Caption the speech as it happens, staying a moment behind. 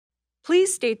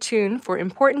Please stay tuned for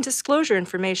important disclosure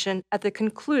information at the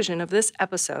conclusion of this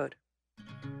episode.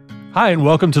 Hi, and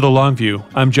welcome to The Long View.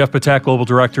 I'm Jeff Patak, Global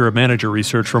Director of Manager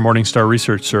Research for Morningstar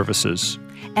Research Services.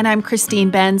 And I'm Christine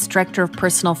Benz, Director of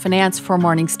Personal Finance for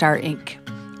Morningstar, Inc.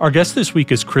 Our guest this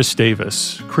week is Chris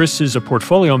Davis. Chris is a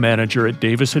portfolio manager at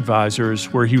Davis Advisors,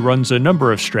 where he runs a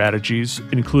number of strategies,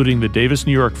 including the Davis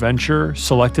New York Venture,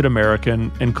 Selected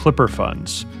American, and Clipper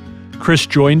funds. Chris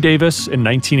joined Davis in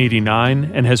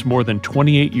 1989 and has more than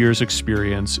 28 years'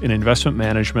 experience in investment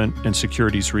management and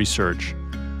securities research.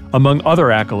 Among other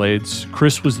accolades,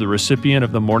 Chris was the recipient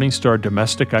of the Morningstar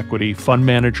Domestic Equity Fund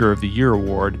Manager of the Year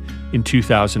Award in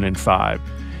 2005.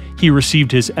 He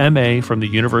received his MA from the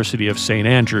University of St.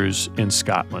 Andrews in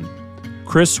Scotland.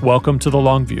 Chris, welcome to The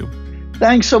Long View.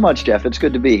 Thanks so much, Jeff. It's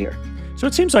good to be here. So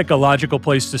it seems like a logical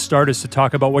place to start is to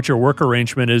talk about what your work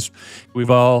arrangement is.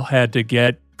 We've all had to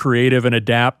get creative and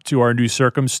adapt to our new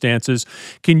circumstances.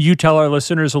 Can you tell our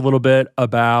listeners a little bit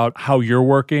about how you're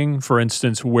working, for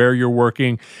instance, where you're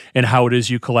working, and how it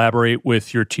is you collaborate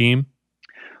with your team?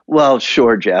 Well,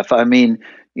 sure, Jeff. I mean,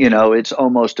 it's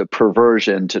almost a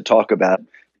perversion to talk about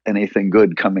anything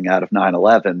good coming out of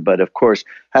 9/11. But of course,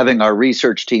 having our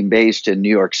research team based in New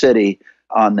York City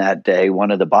on that day,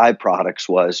 one of the byproducts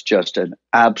was just an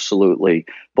absolutely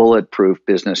bulletproof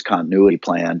business continuity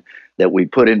plan that we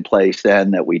put in place then,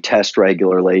 that we test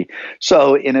regularly.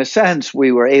 So in a sense,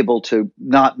 we were able to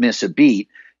not miss a beat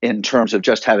in terms of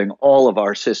just having all of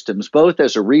our systems, both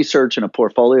as a research and a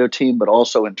portfolio team, but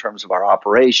also in terms of our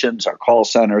operations, our call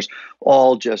centers,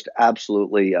 all just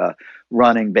absolutely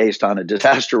running based on a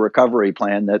disaster recovery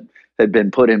plan that had been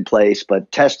put in place,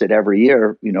 but tested every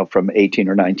year, from 18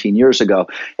 or 19 years ago.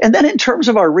 And then in terms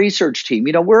of our research team,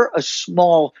 we're a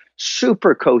small,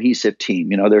 super cohesive team.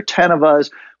 There are 10 of us.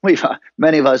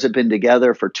 Many of us have been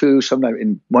together for sometimes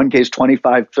in one case,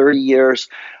 25, 30 years.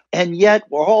 And yet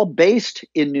we're all based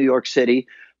in New York City.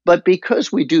 But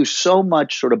because we do so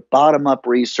much sort of bottom-up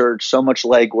research, so much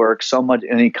legwork, so much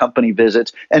any company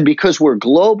visits, and because we're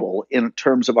global in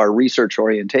terms of our research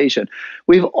orientation,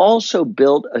 we've also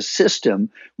built a system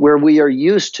where we are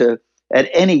used to, at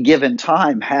any given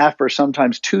time, half or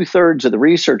sometimes 2/3 of the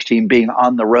research team being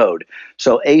on the road.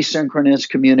 So asynchronous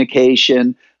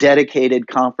communication, dedicated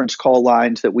conference call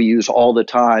lines that we use all the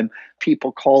time,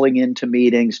 people calling into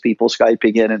meetings, people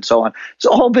Skyping in, and so on. It's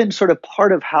all been sort of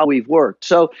part of how we've worked.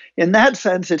 So in that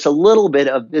sense, it's a little bit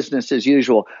of business as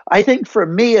usual. I think for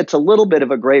me, it's a little bit of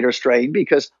a greater strain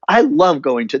because I love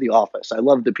going to the office. I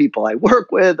love the people I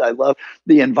work with. I love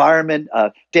the environment.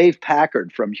 Dave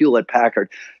Packard from Hewlett-Packard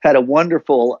had a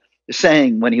wonderful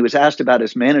saying when he was asked about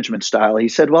his management style. He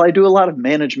said, well, I do a lot of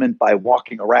management by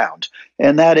walking around.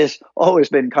 And that has always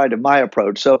been kind of my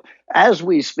approach. So as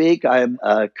we speak, I'm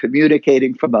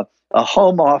communicating from a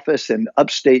home office in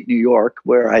upstate New York,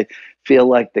 where I feel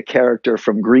like the character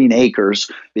from Green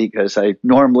Acres because I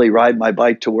normally ride my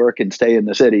bike to work and stay in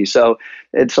the city. So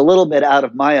it's a little bit out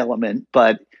of my element,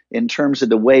 but in terms of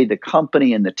the way the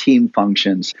company and the team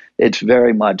functions, it's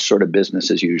very much sort of business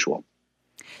as usual.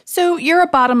 So you're a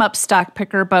bottom-up stock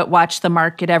picker, but watch the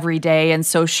market every day, and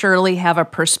so surely have a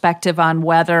perspective on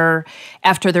whether,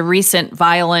 after the recent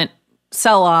violent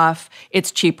sell-off,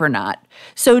 it's cheap or not.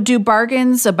 So do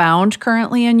bargains abound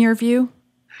currently in your view?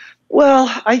 Well,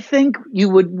 I think you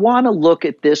would want to look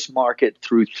at this market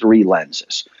through three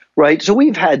lenses, right? So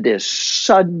we've had this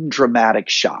sudden dramatic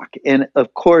shock. And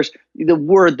of course, the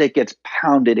word that gets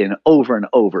pounded in over and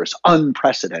over is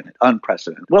unprecedented,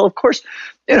 unprecedented. Well, of course,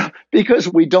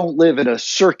 because we don't live in a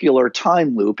circular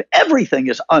time loop, everything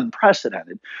is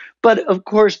unprecedented. But of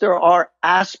course, there are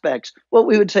aspects. What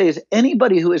we would say is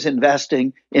anybody who is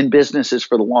investing in businesses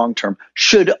for the long term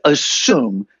should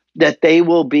assume that they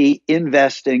will be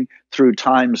investing through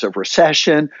times of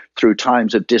recession, through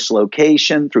times of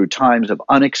dislocation, through times of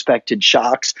unexpected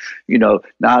shocks.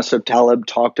 Nasser Taleb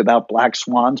talked about black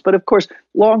swans, but of course,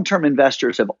 long-term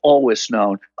investors have always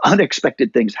known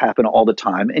unexpected things happen all the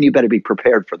time, and you better be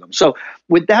prepared for them. So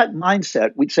with that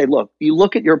mindset, we'd say, look, you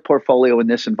look at your portfolio in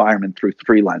this environment through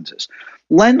three lenses.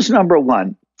 Lens number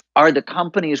one are the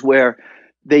companies where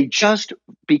they just,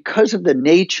 because of the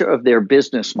nature of their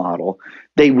business model,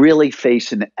 they really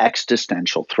face an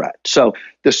existential threat. So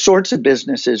the sorts of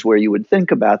businesses where you would think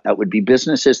about that would be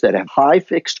businesses that have high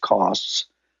fixed costs,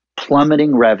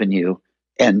 plummeting revenue,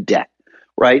 and debt,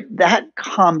 right? That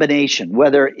combination,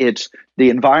 whether it's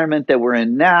the environment that we're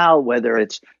in now, whether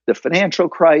it's the financial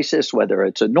crisis, whether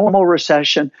it's a normal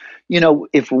recession,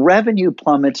 if revenue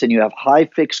plummets and you have high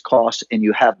fixed costs and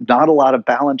you have not a lot of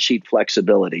balance sheet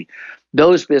flexibility,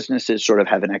 those businesses sort of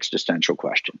have an existential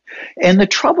question. And the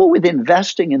trouble with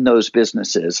investing in those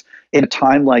businesses in a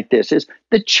time like this is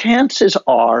the chances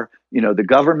are, the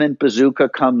government bazooka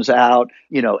comes out,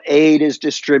 aid is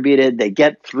distributed, they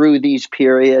get through these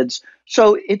periods.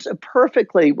 So it's a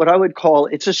perfectly, what I would call,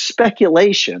 it's a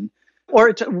speculation, or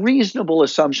it's a reasonable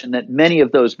assumption that many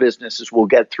of those businesses will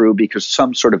get through because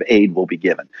some sort of aid will be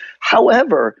given.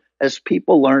 However, as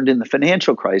people learned in the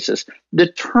financial crisis,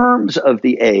 the terms of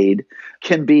the aid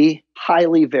can be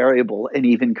highly variable and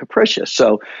even capricious.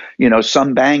 So,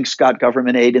 some banks got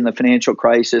government aid in the financial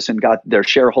crisis and got their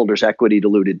shareholders' equity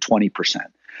diluted 20%.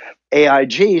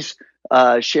 AIG's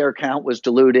share count was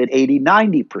diluted 80,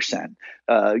 90%.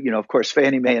 Of course,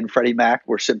 Fannie Mae and Freddie Mac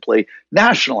were simply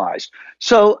nationalized.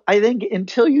 So I think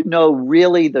until you know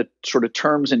really the sort of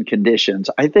terms and conditions,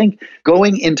 I think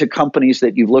going into companies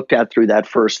that you've looked at through that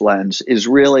first lens is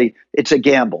really, it's a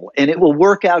gamble. And it will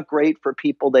work out great for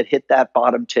people that hit that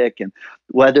bottom tick. And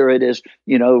whether it is,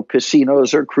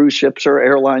 casinos or cruise ships or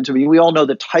airlines, I mean, we all know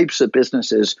the types of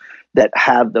businesses that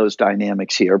have those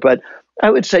dynamics here. But I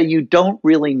would say you don't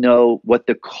really know what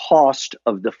the cost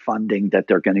of the funding that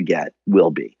they're going to get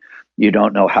will be. You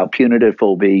don't know how punitive it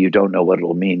will be. You don't know what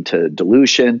it'll mean to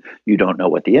dilution. You don't know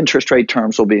what the interest rate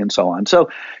terms will be and so on. So,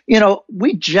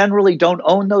 we generally don't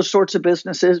own those sorts of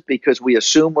businesses because we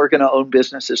assume we're going to own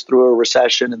businesses through a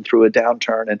recession and through a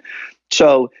downturn. And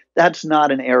so that's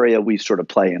not an area we sort of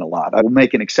play in a lot. I will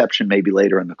make an exception maybe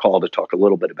later in the call to talk a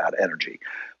little bit about energy.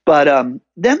 But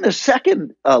then the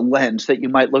second lens that you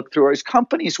might look through is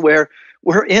companies where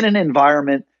we're in an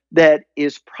environment that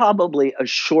is probably a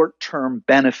short-term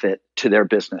benefit to their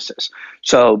businesses.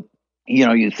 So,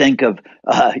 you think of,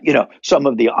 some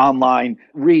of the online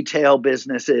retail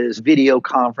businesses, video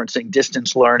conferencing,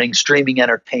 distance learning, streaming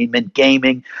entertainment,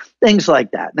 gaming, things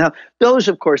like that. Now, those,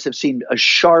 of course, have seen a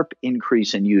sharp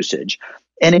increase in usage.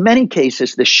 And in many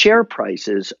cases, the share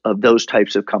prices of those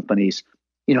types of companies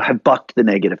have bucked the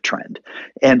negative trend.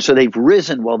 And so they've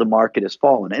risen while the market has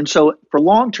fallen. And so for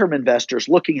long-term investors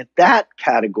looking at that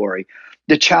category,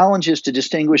 the challenge is to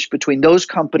distinguish between those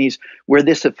companies where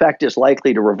this effect is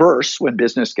likely to reverse when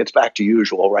business gets back to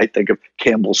usual, right? Think of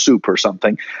Campbell's Soup or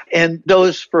something, and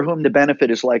those for whom the benefit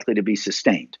is likely to be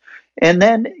sustained. And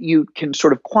then you can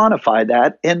sort of quantify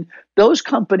that. And those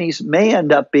companies may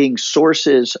end up being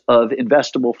sources of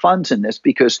investable funds in this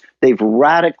because they've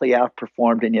radically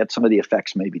outperformed, and yet some of the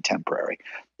effects may be temporary.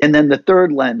 And then the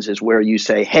third lens is where you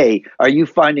say, hey, are you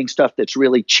finding stuff that's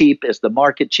really cheap? Is the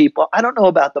market cheap? Well, I don't know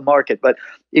about the market, but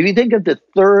if you think of the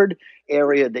third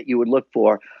area that you would look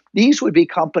for, these would be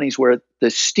companies where the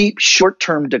steep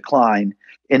short-term decline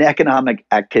in economic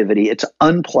activity, it's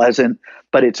unpleasant,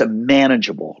 but it's a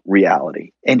manageable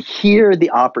reality. And here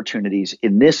the opportunities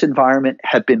in this environment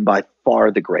have been by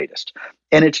far the greatest.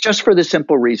 And it's just for the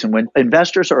simple reason when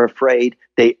investors are afraid,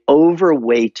 they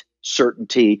overweight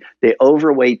certainty, they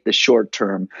overweight the short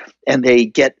term, and they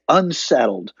get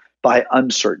unsettled by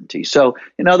uncertainty. So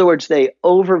in other words, they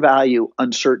overvalue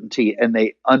uncertainty and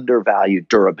they undervalue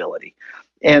durability.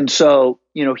 And so,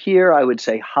 here I would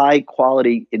say high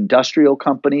quality industrial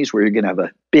companies where you're going to have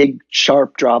a big,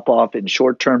 sharp drop off in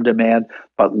short term demand,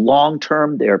 but long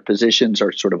term, their positions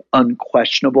are sort of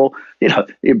unquestionable.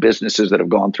 Businesses that have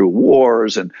gone through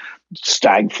wars and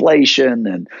stagflation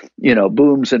and,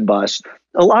 booms and busts.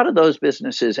 A lot of those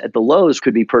businesses at the lows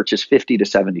could be purchased 50 to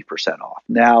 70% off.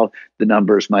 Now the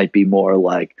numbers might be more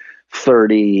like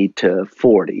 30 to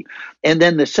 40. And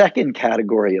then the second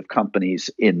category of companies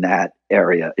in that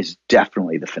area is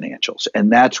definitely the financials. And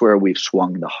that's where we've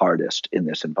swung the hardest in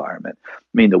this environment. I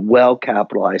mean, the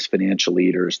well-capitalized financial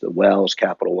leaders, the Wells,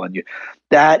 Capital One,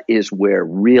 that is where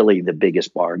really the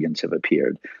biggest bargains have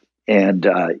appeared. And,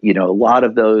 a lot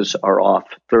of those are off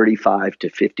 35 to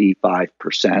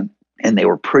 55%. And they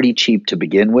were pretty cheap to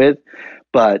begin with.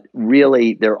 But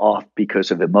really, they're off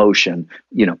because of emotion,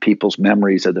 people's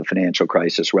memories of the financial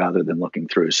crisis rather than looking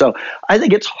through. So I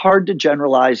think it's hard to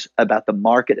generalize about the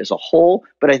market as a whole.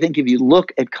 But I think if you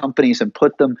look at companies and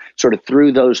put them sort of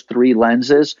through those three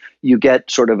lenses, you get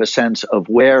sort of a sense of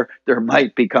where there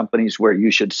might be companies where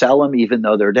you should sell them, even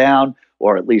though they're down,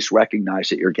 or at least recognize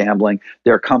that you're gambling.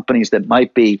 There are companies that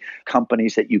might be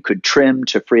companies that you could trim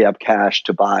to free up cash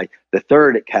to buy the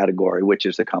third category, which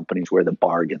is the companies where the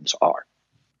bargains are.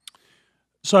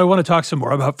 So I want to talk some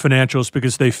more about financials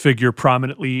because they figure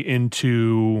prominently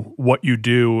into what you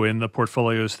do in the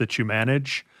portfolios that you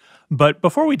manage. But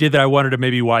before we did that, I wanted to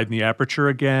maybe widen the aperture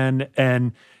again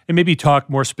and maybe talk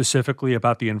more specifically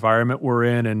about the environment we're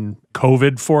in and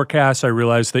COVID forecasts. I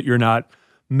realize that you're not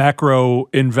macro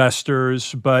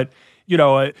investors, but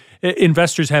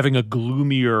Investors having a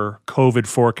gloomier COVID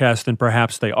forecast than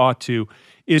perhaps they ought to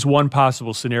is one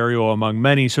possible scenario among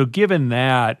many. So given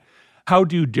that, how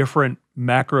do different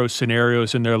macro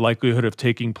scenarios and their likelihood of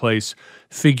taking place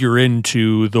figure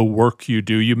into the work you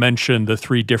do? You mentioned the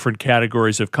three different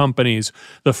categories of companies,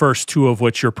 the first two of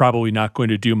which you're probably not going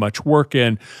to do much work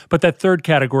in. But that third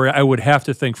category, I would have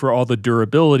to think for all the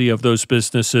durability of those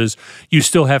businesses, you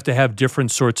still have to have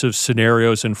different sorts of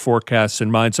scenarios and forecasts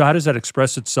in mind. So how does that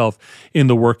express itself in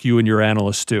the work you and your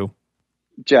analysts do?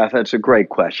 Jeff, that's a great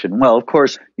question. Well, of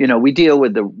course, we deal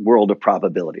with the world of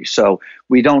probability. So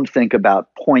we don't think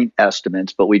about point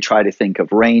estimates, but we try to think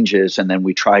of ranges, and then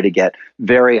we try to get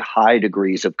very high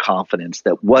degrees of confidence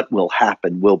that what will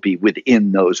happen will be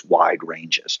within those wide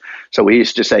ranges. So we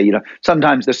used to say,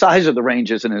 sometimes the size of the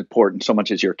range isn't important so much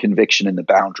as your conviction in the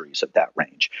boundaries of that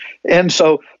range. And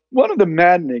so one of the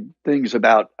maddening things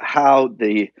about how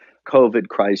the COVID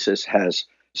crisis has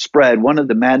spread, one of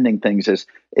the maddening things is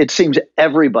it seems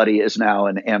everybody is now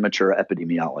an amateur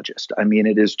epidemiologist. I mean,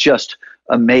 it is just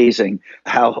amazing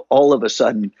how all of a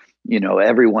sudden,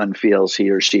 everyone feels he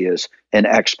or she is an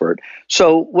expert.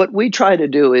 So what we try to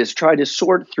do is try to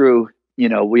sort through,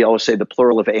 we always say the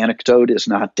plural of anecdote is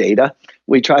not data.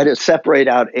 We try to separate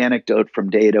out anecdote from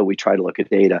data. We try to look at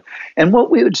data. And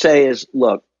what we would say is,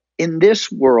 look, in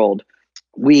this world,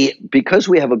 because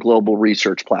we have a global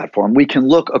research platform, we can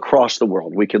look across the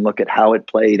world. We can look at how it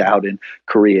played out in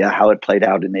Korea, how it played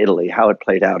out in Italy, how it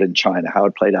played out in China, how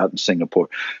it played out in Singapore.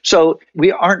 So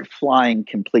we aren't flying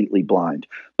completely blind.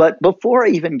 But before I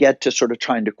even get to sort of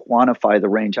trying to quantify the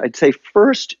range, I'd say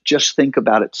first, just think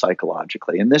about it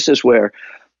psychologically. And this is where,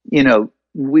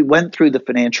 we went through the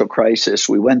financial crisis.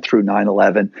 We went through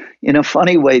 9/11. In a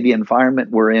funny way, the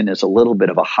environment we're in is a little bit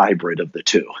of a hybrid of the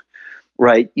two.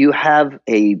 Right? You have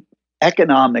a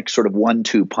economic sort of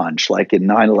 1-2 punch. Like in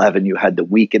 9/11, you had the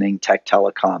weakening tech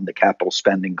telecom, the capital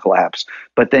spending collapse,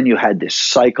 but then you had this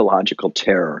psychological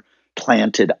terror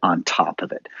planted on top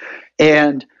of it.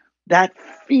 And that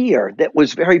fear that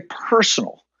was very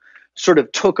personal sort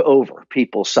of took over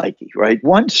people's psyche, right?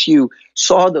 Once you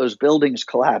saw those buildings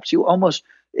collapse,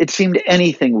 it seemed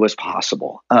anything was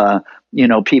possible.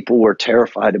 People were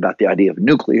terrified about the idea of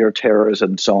nuclear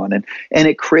terrorism and so on. And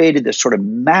it created this sort of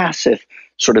massive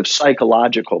sort of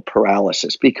psychological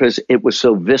paralysis because it was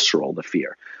so visceral, the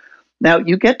fear. Now,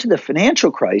 you get to the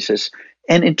financial crisis,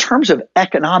 and in terms of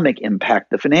economic impact,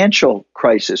 the financial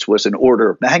crisis was an order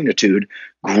of magnitude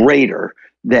greater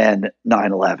than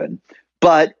 9/11.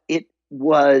 But it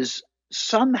was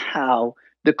somehow,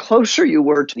 the closer you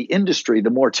were to the industry,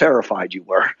 the more terrified you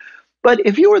were. But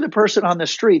if you were the person on the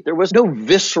street, there was no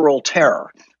visceral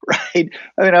terror, right?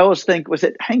 I mean, I always think, was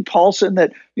it Hank Paulson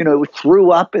that, threw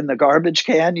up in the garbage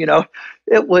can?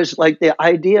 It was like the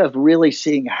idea of really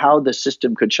seeing how the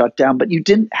system could shut down, but you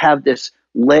didn't have this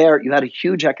layer. You had a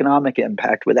huge economic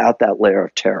impact without that layer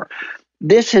of terror.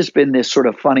 This has been this sort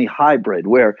of funny hybrid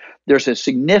where there's a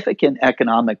significant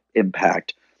economic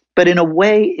impact, but in a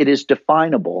way, it is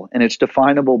definable, and it's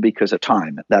definable because of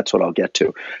time. That's what I'll get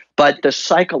to. But the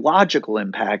psychological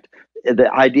impact,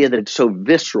 the idea that it's so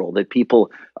visceral, that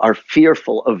people are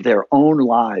fearful of their own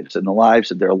lives and the lives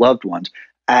of their loved ones,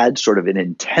 adds sort of an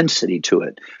intensity to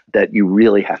it that you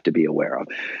really have to be aware of.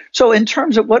 So in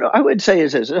terms of what I would say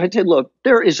is this, I'd say, look,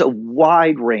 there is a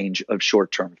wide range of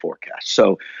short-term forecasts.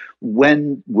 So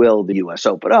when will the U.S.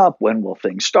 open up? When will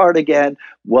things start again?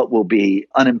 What will be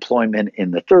unemployment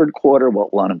in the third quarter?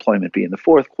 What will unemployment be in the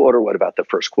fourth quarter? What about the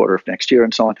first quarter of next year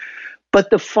and so on? But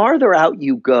the farther out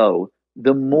you go,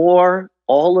 the more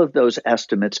all of those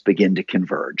estimates begin to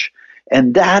converge.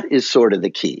 And that is sort of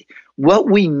the key. What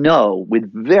we know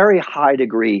with very high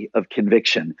degree of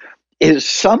conviction is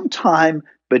sometime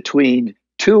between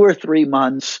 2 or 3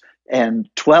 months and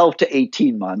 12 to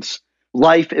 18 months,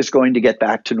 life is going to get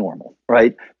back to normal,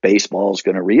 right? Baseball is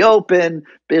going to reopen,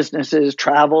 businesses,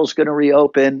 travel is going to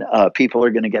reopen, people are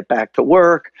going to get back to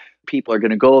work, people are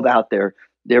going to go about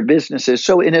their businesses.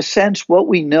 So in a sense, what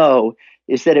we know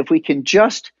is that if we can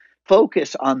just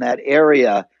focus on that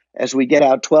area as we get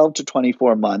out 12 to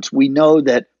 24 months, we know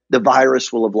that the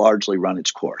virus will have largely run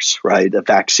its course, right? The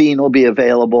vaccine will be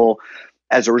available.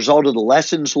 As a result of the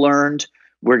lessons learned,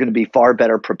 we're going to be far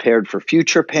better prepared for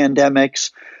future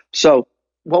pandemics. So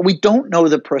while we don't know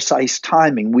the precise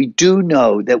timing, we do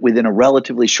know that within a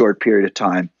relatively short period of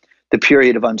time, the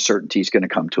period of uncertainty is going to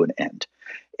come to an end.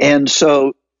 And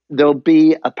so there'll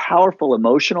be a powerful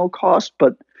emotional cost,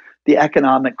 but the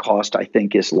economic cost, I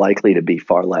think, is likely to be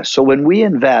far less. So when we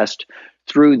invest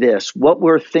through this, what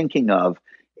we're thinking of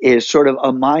is sort of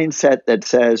a mindset that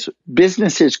says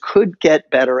businesses could get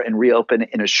better and reopen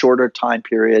in a shorter time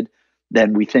period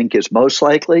than we think is most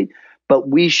likely, but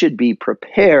we should be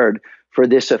prepared for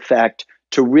this effect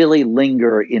to really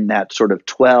linger in that sort of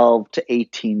 12 to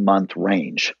 18 month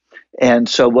range. And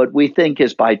so what we think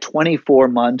is by 24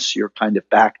 months, you're kind of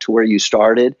back to where you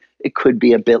started. It could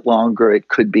be a bit longer, it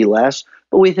could be less,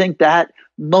 but we think that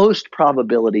most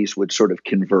probabilities would sort of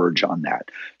converge on that.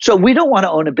 So we don't want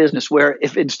to own a business where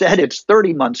if instead it's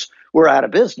 30 months, we're out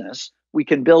of business. We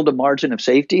can build a margin of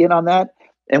safety in on that.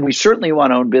 And we certainly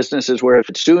want to own businesses where if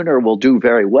it's sooner, we'll do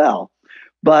very well.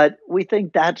 But we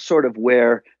think that's sort of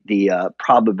where the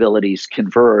probabilities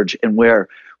converge and where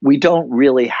we don't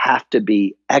really have to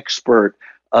be expert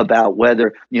about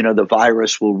whether, the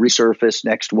virus will resurface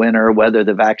next winter, whether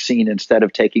the vaccine, instead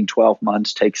of taking 12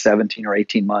 months, takes 17 or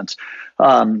 18 months,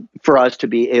 for us to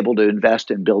be able to invest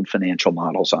and build financial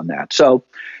models on that. So,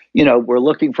 we're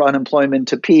looking for unemployment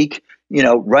to peak,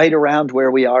 right around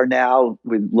where we are now.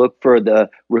 We look for the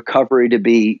recovery to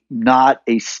be not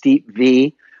a steep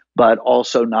V, but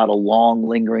also not a long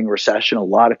lingering recession. A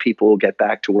lot of people will get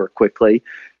back to work quickly.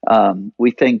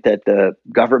 We think that the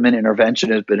government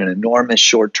intervention has been an enormous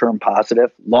short-term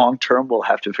positive. Long-term, we'll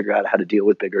have to figure out how to deal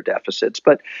with bigger deficits.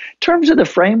 But in terms of the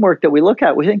framework that we look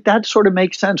at, we think that sort of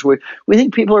makes sense. We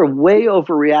think people are way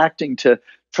overreacting to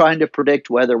trying to predict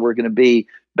whether we're going to be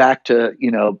back to,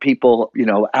 people,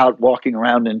 out walking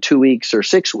around in 2 weeks or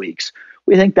 6 weeks.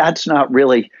 We think that's not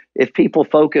really, if people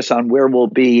focus on where we'll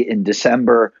be in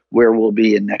December, where we'll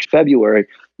be in next February,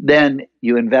 then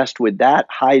you invest with that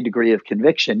high degree of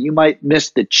conviction. You might miss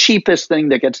the cheapest thing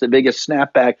that gets the biggest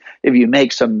snapback if you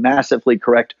make some massively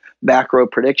correct macro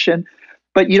prediction,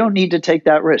 but you don't need to take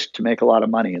that risk to make a lot of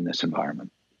money in this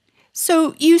environment.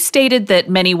 So you stated that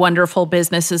many wonderful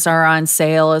businesses are on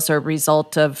sale as a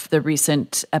result of the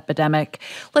recent epidemic.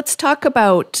 Let's talk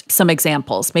about some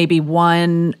examples, maybe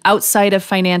one outside of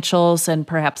financials and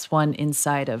perhaps one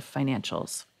inside of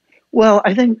financials. Well,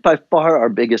 I think by far our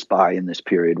biggest buy in this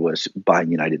period was buying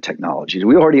United Technologies.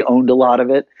 We already owned a lot of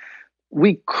it.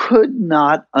 We could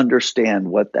not understand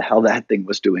what the hell that thing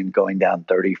was doing, going down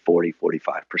 30, 40,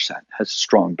 45%. Has a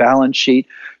strong balance sheet,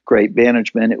 great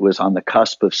management. It was on the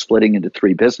cusp of splitting into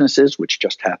 3 businesses, which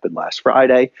just happened last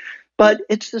Friday. But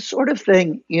it's the sort of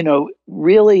thing,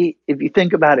 really, if you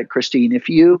think about it, Christine, if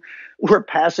you were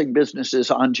passing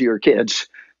businesses on to your kids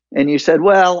and you said,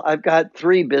 well, I've got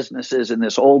 3 businesses in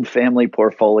this old family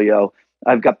portfolio.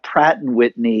 I've got Pratt &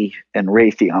 Whitney and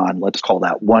Raytheon. Let's call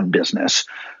that one business.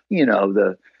 One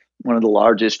of the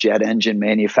largest jet engine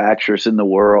manufacturers in the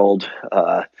world.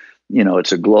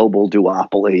 It's a global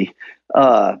duopoly,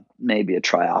 maybe a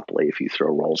triopoly if you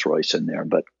throw Rolls-Royce in there,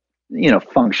 but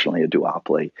functionally a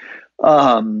duopoly.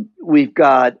 We've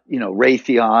got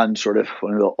Raytheon, sort of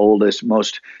one of the oldest,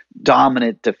 most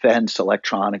dominant defense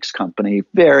electronics company.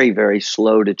 Very, very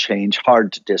slow to change,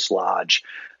 hard to dislodge.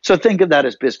 So think of that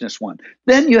as business one.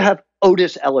 Then you have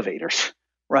Otis Elevators,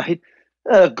 right?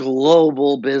 A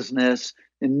global business,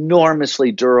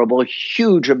 enormously durable,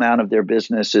 huge amount of their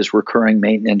business is recurring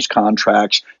maintenance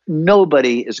contracts.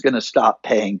 Nobody is going to stop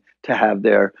paying to have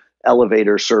their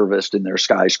elevator serviced in their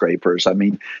skyscrapers. I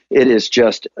mean, it is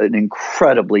just an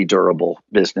incredibly durable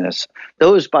business.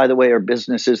 Those, by the way, are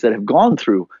businesses that have gone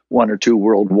through 1 or 2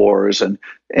 world wars and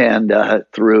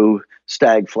through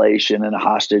stagflation and a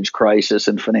hostage crisis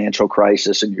and financial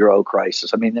crisis and euro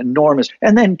crisis. I mean, enormous.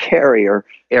 And then Carrier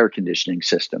air conditioning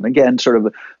system. Again, sort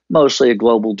of mostly a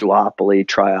global duopoly,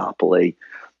 triopoly,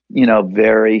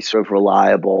 very sort of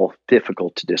reliable,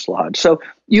 difficult to dislodge. So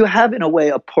you have, in a way,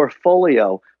 a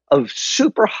portfolio of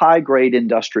super high grade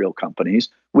industrial companies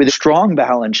with a strong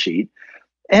balance sheet.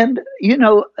 And,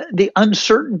 the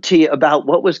uncertainty about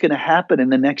what was going to happen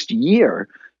in the next year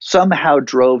somehow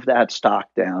drove that stock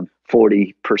down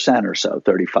 40% or so,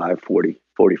 35, 40,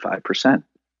 45%.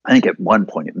 I think at one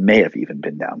point it may have even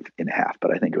been down in half,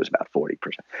 but I think it was about 40%.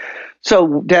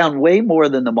 So down way more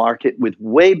than the market, with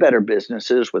way better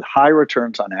businesses, with high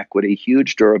returns on equity,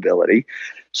 huge durability.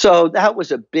 So that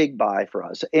was a big buy for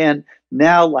us. And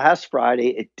now last Friday,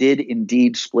 it did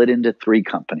indeed split into 3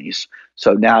 companies.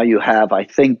 So now you have, I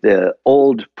think the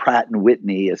old Pratt &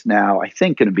 Whitney is now, I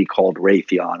think, going to be called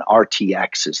Raytheon.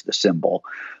 RTX is the symbol,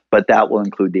 but that will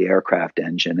include the aircraft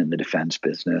engine and the defense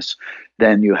business.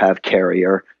 Then you have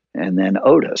Carrier and then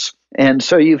Otis. And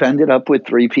so you've ended up with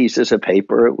 3 pieces of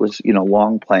paper. It was,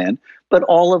 long plan, but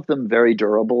all of them very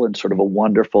durable and sort of a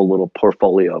wonderful little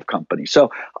portfolio of companies.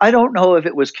 So I don't know if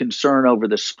it was concern over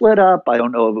the split up. I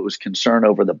don't know if it was concern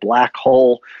over the black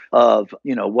hole of,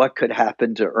 what could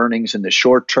happen to earnings in the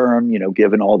short term,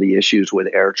 given all the issues with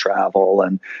air travel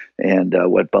and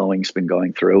what Boeing's been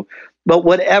going through. But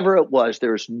whatever it was,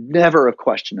 there's never a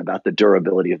question about the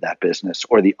durability of that business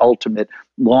or the ultimate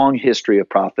long history of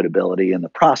profitability and the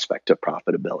prospect of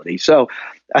profitability. So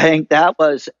I think that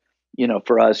was,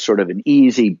 for us, sort of an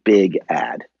easy, big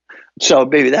ad. So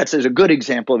maybe that's a good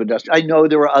example of industry. I know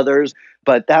there were others,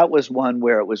 but that was one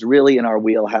where it was really in our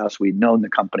wheelhouse. We'd known the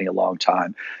company a long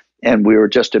time, and we were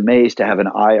just amazed to have an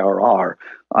IRR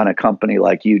on a company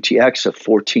like UTX of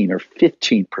 14 or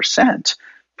 15%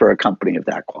 for a company of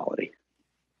that quality.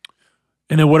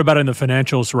 And then what about in the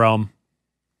financials realm?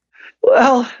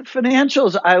 Well,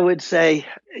 financials, I would say,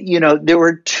 there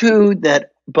were two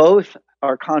that both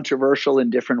are controversial in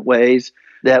different ways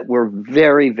that were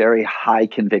very, very high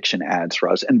conviction ads for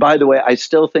us. And by the way, I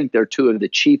still think they're two of the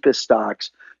cheapest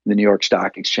stocks in the New York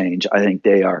Stock Exchange. I think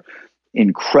they are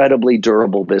incredibly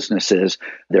durable businesses.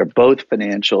 They're both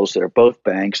financials. They're both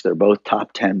banks. They're both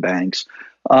top 10 banks.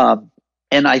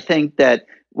 And I think that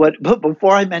but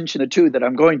before I mention the two that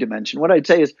I'm going to mention, what I'd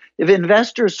say is if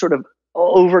investors sort of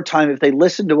over time, if they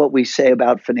listen to what we say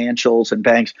about financials and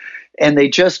banks, and they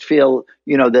just feel,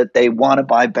 that they want to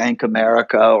buy Bank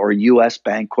America or US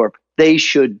Bancorp, they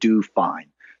should do fine.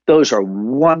 Those are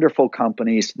wonderful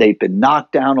companies. They've been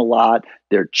knocked down a lot.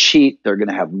 They're cheap. They're going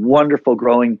to have wonderful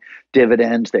growing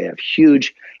dividends. They have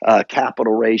huge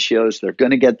capital ratios. They're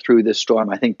going to get through this storm.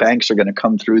 I think banks are going to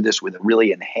come through this with a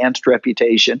really enhanced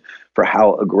reputation for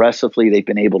how aggressively they've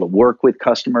been able to work with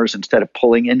customers instead of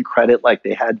pulling in credit like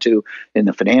they had to in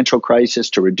the financial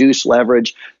crisis to reduce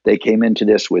leverage. They came into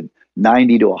this with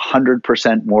 90 to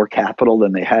 100% more capital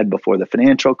than they had before the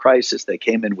financial crisis. They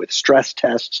came in with stress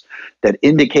tests that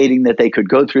indicating that they could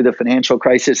go through the financial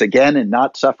crisis again and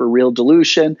not suffer real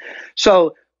dilution.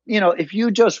 So, if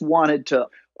you just wanted to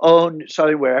own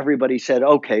something where everybody said,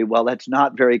 okay, well, that's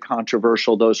not very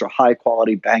controversial. Those are high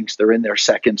quality banks. They're in their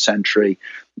second century,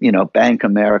 Bank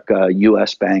America,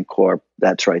 US Bancorp,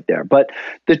 that's right there. But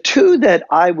the two that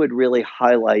I would really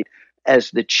highlight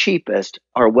as the cheapest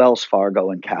are Wells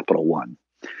Fargo and Capital One.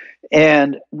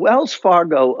 And Wells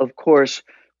Fargo, of course,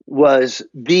 was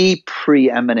the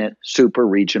preeminent super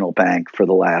regional bank for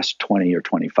the last 20 or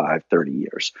 25, 30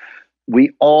 years.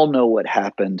 We all know what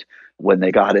happened when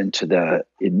they got into the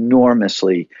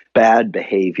enormously bad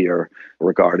behavior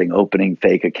regarding opening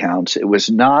fake accounts. It was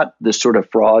not the sort of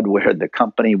fraud where the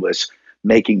company was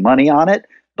making money on it,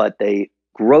 but they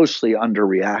grossly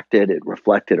underreacted. It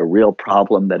reflected a real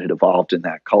problem that had evolved in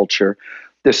that culture.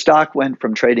 The stock went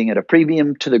from trading at a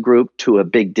premium to the group to a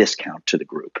big discount to the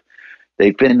group.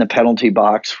 They've been in the penalty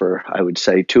box for, I would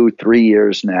say, 2-3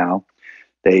 years now.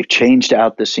 They've changed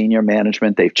out the senior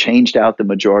management. They've changed out the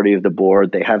majority of the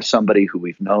board. They have somebody who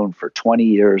we've known for 20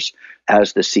 years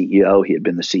as the CEO. He had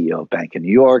been the CEO of Bank of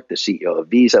New York, the CEO of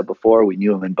Visa before. We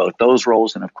knew him in both those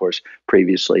roles. And of course,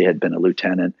 previously had been a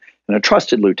lieutenant and a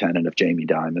trusted lieutenant of Jamie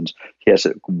Dimon's. He has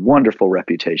a wonderful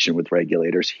reputation with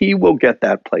regulators. He will get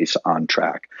that place on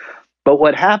track. But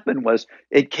what happened was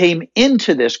it came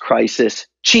into this crisis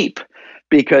cheap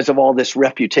because of all this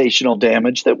reputational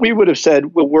damage that we would have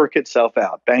said will work itself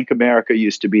out. Bank America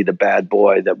used to be the bad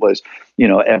boy that was,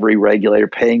 every regulator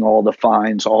paying all the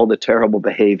fines, all the terrible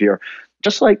behavior.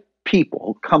 Just like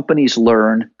people, companies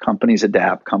learn, companies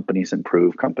adapt, companies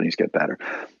improve, companies get better.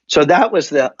 So that was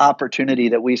the opportunity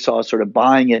that we saw sort of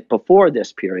buying it before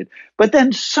this period. But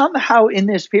then somehow in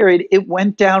this period, it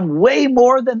went down way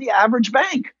more than the average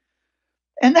bank.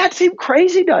 And that seemed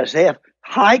crazy to us. They have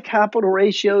high capital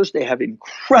ratios. They have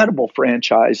incredible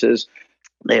franchises.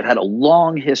 They've had a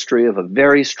long history of a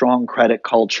very strong credit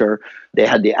culture. They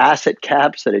had the asset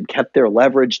caps that had kept their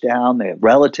leverage down. They had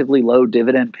relatively low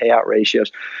dividend payout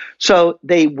ratios. So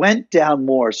they went down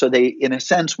more. So they, in a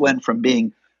sense, went from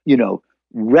being,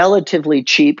 relatively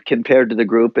cheap compared to the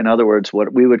group. In other words,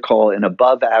 what we would call an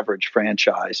above average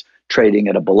franchise trading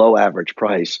at a below average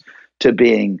price, to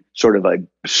being sort of a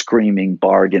screaming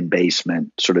bargain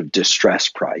basement sort of distress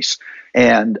price.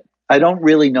 And I don't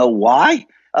really know why,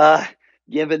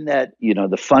 given that,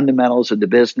 the fundamentals of the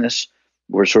business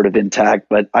were sort of intact.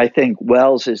 But I think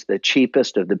Wells is the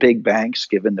cheapest of the big banks,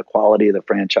 given the quality of the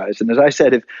franchise. And as I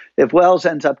said, if Wells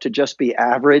ends up to just be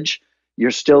average,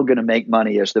 you're still going to make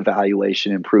money as the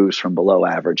valuation improves from below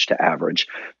average to average.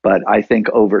 But I think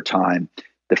over time,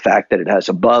 the fact that it has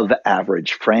above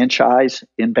average franchise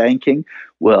in banking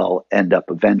will end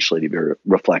up eventually to be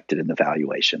reflected in the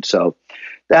valuation. So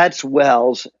that's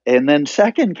Wells. And then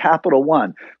second, Capital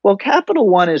One. Well, Capital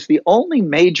One is the only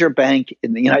major bank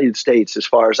in the United States, as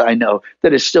far as I know,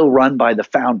 that is still run by the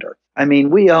founder. I mean,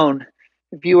 we own,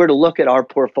 if you were to look at our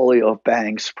portfolio of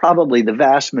banks, probably the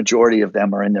vast majority of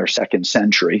them are in their second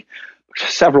century.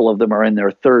 several of them are in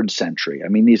their third century. I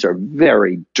mean, these are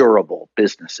very durable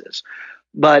businesses.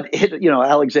 But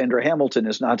Alexander Hamilton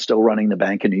is not still running the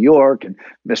Bank of New York, and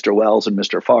Mr. Wells and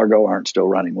Mr. Fargo aren't still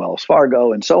running Wells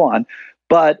Fargo, and so on.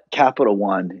 But Capital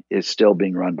One is still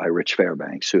being run by Rich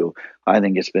Fairbanks, who I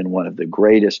think has been one of the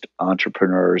greatest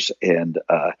entrepreneurs and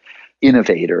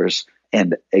innovators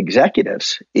and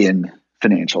executives in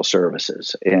financial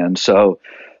services. And so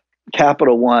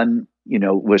Capital One,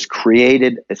 was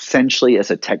created essentially as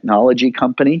a technology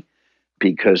company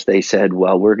because they said,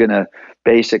 well, we're going to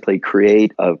basically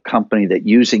create a company that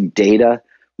using data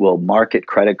will market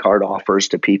credit card offers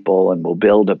to people and will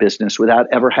build a business without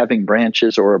ever having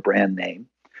branches or a brand name.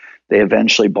 They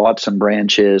eventually bought some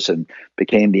branches and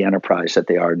became the enterprise that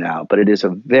they are now. But it is a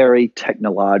very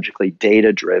technologically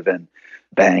data-driven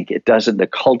bank. The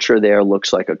culture there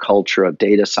looks like a culture of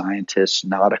data scientists,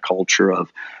 not a culture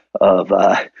of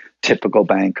typical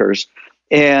bankers.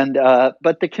 And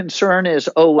but the concern is,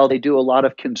 they do a lot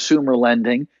of consumer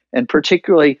lending, and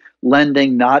particularly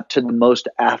lending not to the most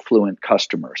affluent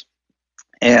customers.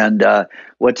 And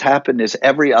what's happened is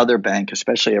every other bank,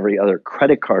 especially every other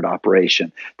credit card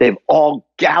operation, they've all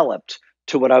galloped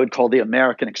to what I would call the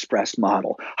American Express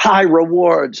model. High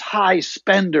rewards, high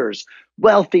spenders,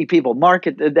 wealthy people,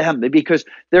 market them because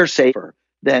they're safer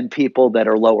than people that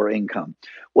are lower income.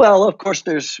 Well, of course,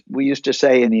 we used to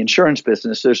say in the insurance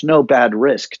business, there's no bad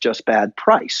risk, just bad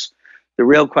price. The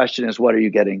real question is, what are you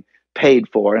getting paid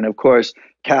for? And of course,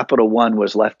 Capital One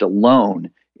was left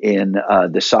alone in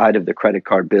the side of the credit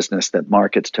card business that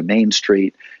markets to Main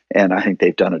Street. And I think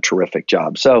they've done a terrific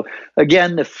job. So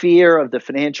again, the fear of the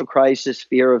financial crisis,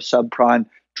 fear of subprime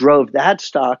drove that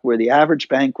stock where the average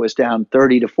bank was down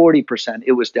 30 to 40%.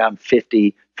 It was down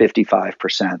 50,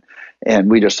 55%.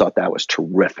 And we just thought that was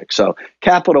terrific. So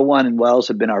Capital One and Wells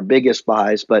have been our biggest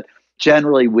buys, but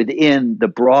generally within the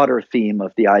broader theme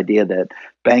of the idea that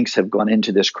banks have gone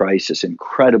into this crisis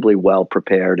incredibly well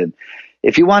prepared. And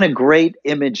if you want a great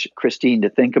image, Christine, to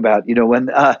think about, when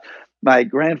my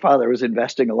grandfather was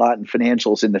investing a lot in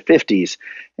financials in the 50s,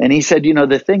 and he said,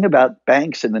 the thing about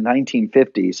banks in the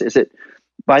 1950s is that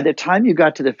by the time you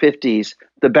got to the 50s,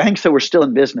 the banks that were still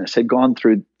in business had gone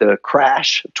through the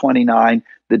crash of 29,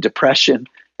 the Depression,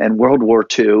 and World War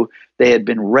II. They had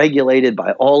been regulated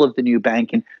by all of the new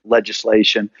banking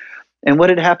legislation. And what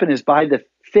had happened is by the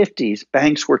 50s,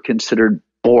 banks were considered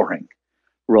boring,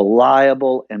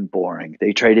 reliable and boring.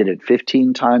 They traded at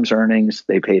 15 times earnings.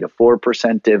 They paid a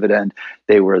 4% dividend.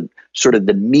 They were sort of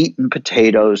the meat and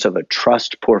potatoes of a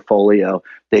trust portfolio.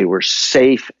 They were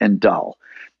safe and dull.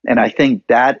 And I think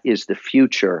that is the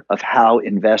future of how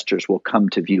investors will come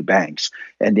to view banks.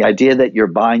 And the idea that you're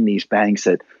buying these banks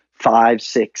at 5,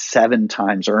 6, 7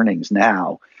 times earnings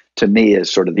now, to me,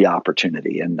 is sort of the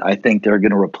opportunity. And I think they're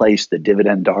going to replace the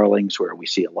dividend darlings where we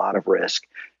see a lot of risk.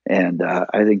 And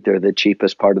I think they're the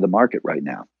cheapest part of the market right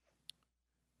now.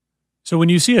 So when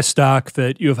you see a stock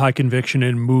that you have high conviction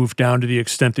in move down to the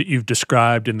extent that you've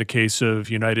described in the case of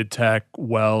United Tech,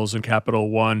 Wells, and Capital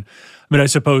One, I mean, I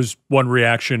suppose one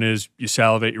reaction is you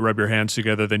salivate, you rub your hands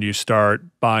together, then you start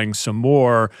buying some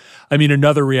more. I mean,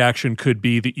 another reaction could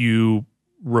be that you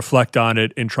reflect on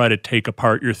it and try to take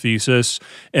apart your thesis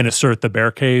and assert the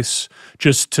bear case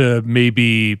just to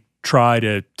maybe try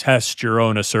to test your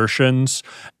own assertions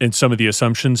and some of the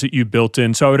assumptions that you built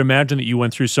in. So I would imagine that you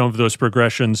went through some of those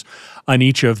progressions on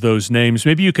each of those names.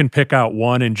 Maybe you can pick out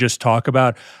one and just talk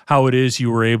about how it is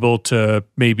you were able to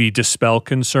maybe dispel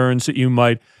concerns that you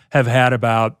might have had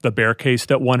about the bear case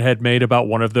that one had made about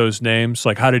one of those names.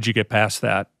 Like, how did you get past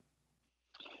that?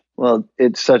 Well,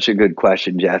 it's such a good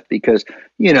question, Jeff, because,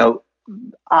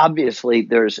 obviously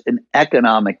there's an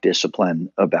economic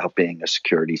discipline about being a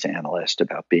securities analyst,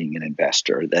 about being an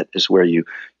investor. That is where you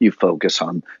focus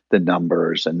on the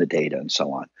numbers and the data and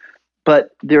so on. But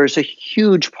there's a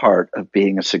huge part of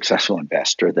being a successful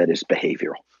investor that is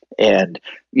behavioral. And,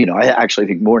 I actually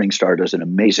think Morningstar does an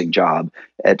amazing job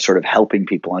at sort of helping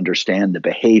people understand the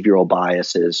behavioral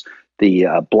biases,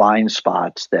 the blind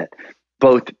spots that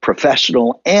both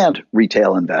professional and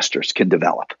retail investors can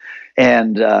develop.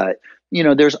 And,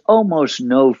 there's almost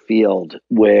no field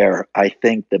where I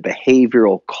think the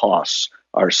behavioral costs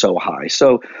are so high.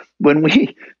 So when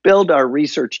we build our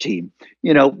research team,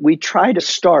 we try to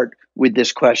start with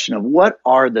this question of what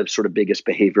are the sort of biggest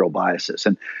behavioral biases.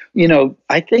 And,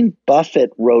 I think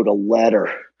Buffett wrote a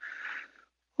letter,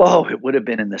 it would have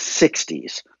been in the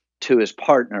 60s, to his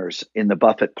partners in the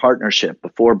Buffett partnership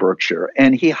before Berkshire.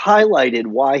 And he highlighted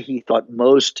why he thought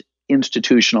most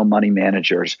institutional money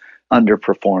managers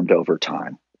underperformed over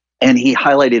time. And he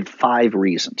highlighted 5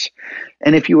 reasons.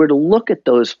 And if you were to look at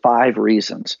those 5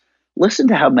 reasons, listen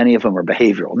to how many of them are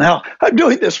behavioral. Now, I'm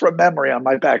doing this from memory on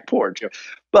my back porch.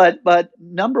 But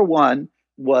number one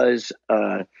was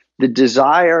the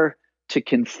desire to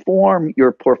conform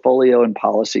your portfolio and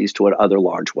policies to what other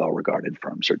large, well-regarded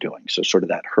firms are doing. So sort of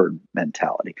that herd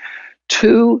mentality.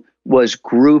 Two was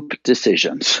group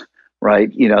decisions, right?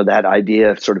 That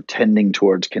idea of sort of tending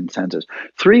towards consensus.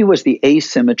 Three was the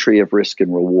asymmetry of risk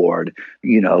and reward.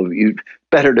 You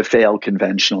better to fail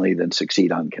conventionally than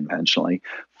succeed unconventionally.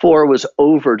 Four was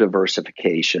over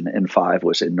diversification, and five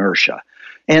was inertia.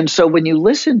 And so when you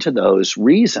listen to those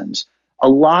reasons, a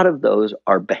lot of those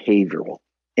are behavioral.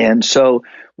 And so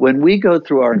when we go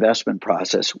through our investment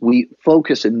process, we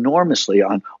focus enormously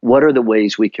on what are the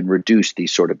ways we can reduce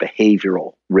these sort of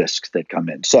behavioral risks that come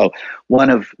in. So one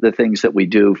of the things that we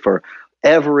do for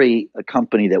every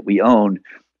company that we own,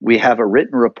 we have a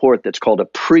written report that's called a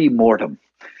pre-mortem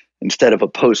instead of a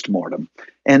post-mortem.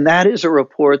 And that is a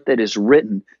report that is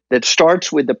written that starts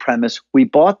with the premise, we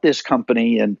bought this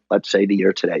company in, let's say the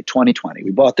year today, 2020.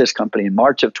 We bought this company in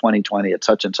March of 2020 at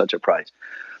such and such a price.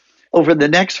 Over the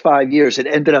next 5 years, it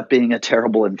ended up being a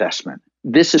terrible investment.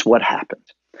 This is what happened.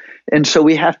 And so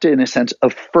we have to, in a sense,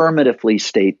 affirmatively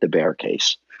state the bear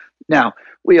case. Now,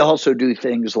 we also do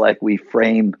things like we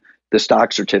frame the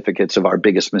stock certificates of our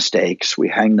biggest mistakes. We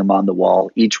hang them on the wall.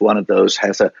 Each one of those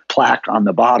has a plaque on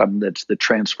the bottom that's the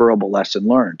transferable lesson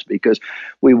learned, because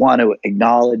we want to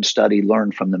acknowledge, study,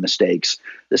 learn from the mistakes.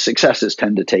 The successes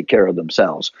tend to take care of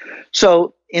themselves.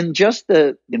 So in just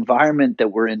the environment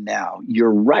that we're in now, you're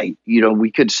right.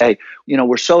 We could say,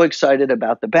 we're so excited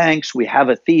about the banks. We have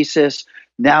a thesis.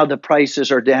 Now the prices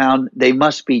are down. They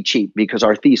must be cheap because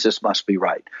our thesis must be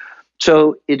right.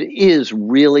 So it is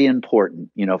really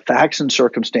important. Facts and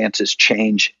circumstances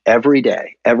change every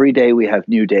day. Every day we have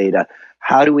new data.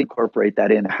 How do we incorporate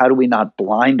that in? How do we not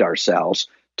blind ourselves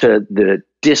to the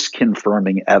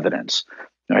disconfirming evidence?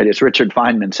 Right? As Richard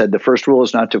Feynman said, the first rule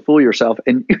is not to fool yourself.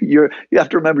 And you have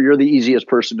to remember you're the easiest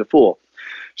person to fool.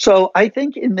 So I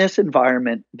think in this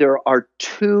environment, there are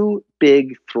two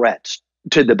big threats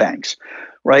to the banks,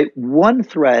 right? One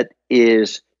threat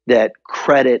is that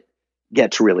credit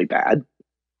gets really bad.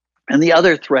 And the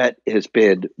other threat has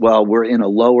been, well, we're in a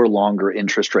lower, longer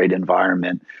interest rate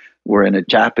environment. We're in a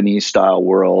Japanese style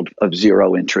world of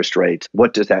zero interest rates.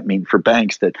 What does that mean for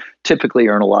banks that typically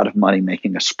earn a lot of money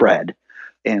making a spread?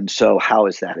 And so how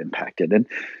is that impacted? And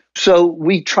so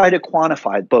we try to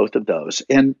quantify both of those.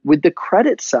 And with the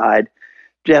credit side,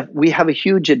 Jeff, we have a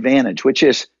huge advantage, which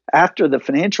is after the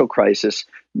financial crisis,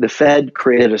 the Fed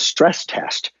created a stress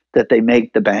test that they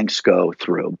make the banks go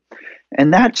through.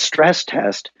 And that stress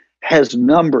test has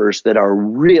numbers that are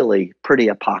really pretty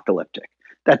apocalyptic.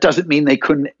 That doesn't mean they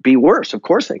couldn't be worse. Of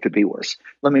course they could be worse.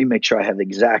 Let me make sure I have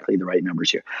exactly the right numbers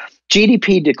here.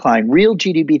 GDP decline, real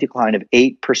GDP decline of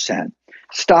 8%,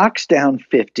 stocks down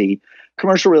 50,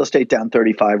 commercial real estate down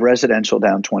 35, residential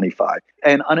down 25,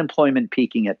 and unemployment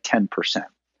peaking at 10%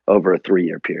 over a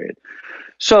 3-year period.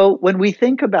 So when we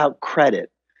think about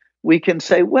credit, we can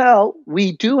say, well,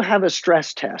 we do have a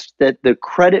stress test that the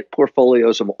credit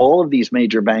portfolios of all of these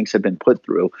major banks have been put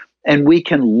through, and we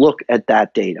can look at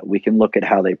that data. We can look at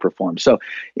how they perform. So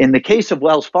in the case of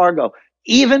Wells Fargo,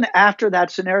 even after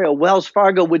that scenario, Wells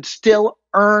Fargo would still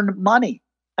earn money.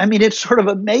 I mean, it's sort of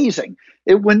amazing.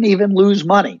 It wouldn't even lose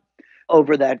money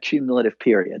over that cumulative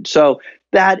period. So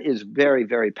that is very,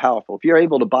 very powerful. If you're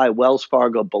able to buy Wells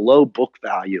Fargo below book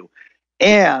value,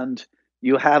 and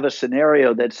you have a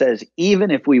scenario that says, even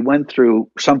if we went through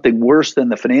something worse than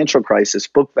the financial crisis,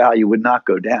 book value would not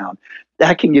go down.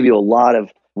 That can give you a lot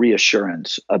of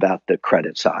reassurance about the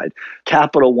credit side.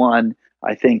 Capital One,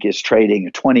 I think, is trading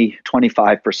at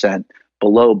 25%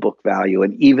 below book value.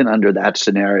 And even under that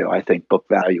scenario, I think book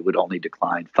value would only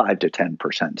decline 5 to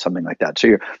 10%, something like that. So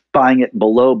you're buying it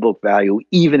below book value,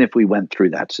 even if we went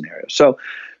through that scenario. So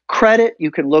credit,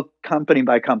 you can look company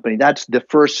by company. That's the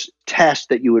first test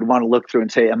that you would want to look through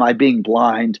and say, am I being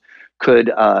blind?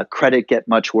 Could credit get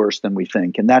much worse than we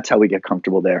think? And that's how we get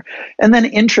comfortable there. And then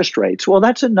interest rates. Well,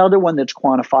 that's another one that's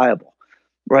quantifiable,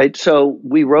 right? So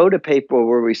we wrote a paper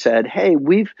where we said, hey,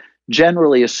 we've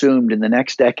generally assumed in the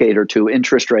next decade or two,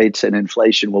 interest rates and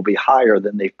inflation will be higher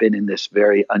than they've been in this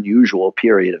very unusual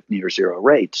period of near zero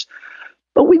rates.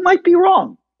 But we might be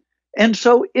wrong. And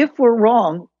so if we're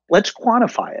wrong, let's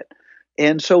quantify it.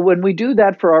 And so when we do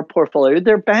that for our portfolio,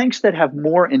 there are banks that have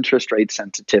more interest rate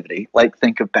sensitivity, like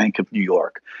think of Bank of New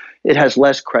York. It has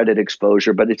less credit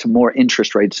exposure, but it's a more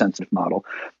interest rate sensitive model.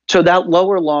 So that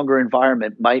lower, longer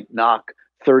environment might knock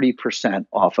 30%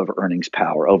 off of earnings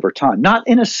power over time, not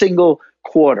in a single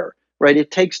quarter, right? It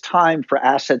takes time for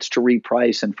assets to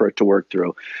reprice and for it to work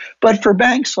through. But for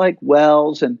banks like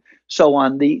Wells and so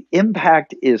on. The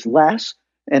impact is less,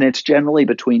 and it's generally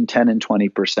between 10 and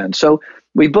 20%. So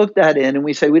we book that in and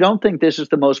we say, we don't think this is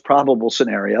the most probable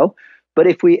scenario, but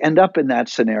if we end up in that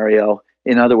scenario,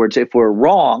 in other words, if we're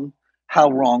wrong,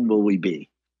 how wrong will we be?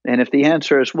 And if the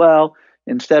answer is, well,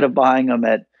 instead of buying them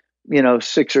at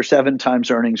 6 or 7 times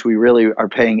earnings, we really are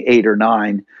paying 8 or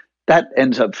 9, that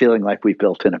ends up feeling like we've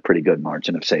built in a pretty good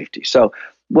margin of safety. So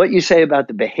what you say about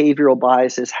the behavioral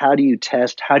biases, how do you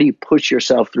test? How do you push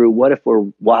yourself through? What if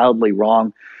we're wildly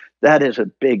wrong? That is a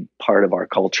big part of our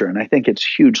culture, and I think it's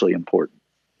hugely important.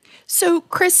 So,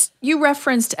 Chris, you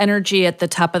referenced energy at the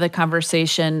top of the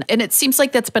conversation, and it seems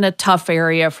like that's been a tough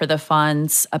area for the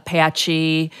funds.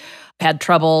 Apache had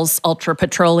troubles. Ultra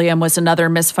Petroleum was another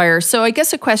misfire. So I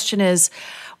guess a question is,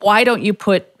 why don't you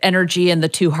put energy in the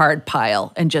too hard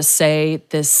pile and just say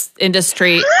this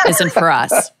industry isn't for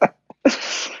us?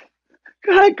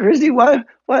 God, Chrissy, why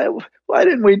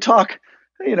didn't we talk,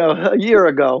 a year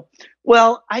ago?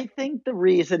 Well, I think the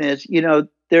reason is,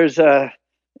 there's an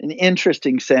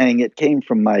interesting saying. It came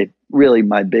from my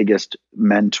biggest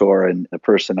mentor and the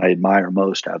person I admire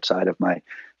most outside of my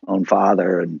own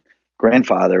father and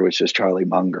grandfather, which is Charlie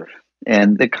Munger.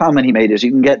 And the comment he made is, you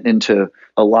can get into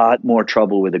a lot more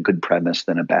trouble with a good premise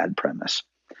than a bad premise.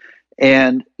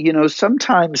 And,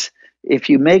 sometimes if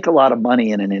you make a lot of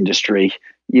money in an industry,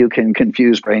 you can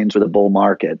confuse brains with a bull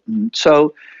market. And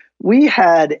so we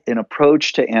had an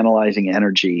approach to analyzing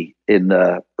energy in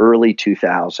the early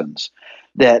 2000s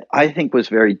that I think was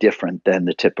very different than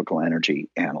the typical energy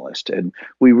analyst. And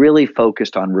we really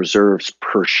focused on reserves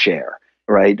per share.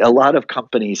 Right. A lot of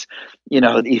companies,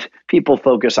 these people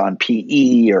focus on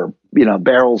PE or,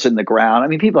 barrels in the ground. I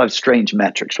mean, people have strange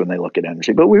metrics when they look at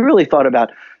energy, but we really thought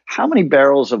about how many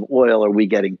barrels of oil are we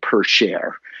getting per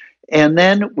share? And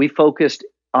then we focused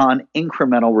on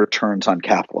incremental returns on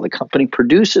capital. The company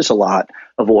produces a lot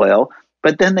of oil,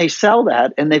 but then they sell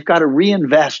that and they've got to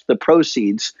reinvest the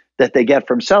proceeds that they get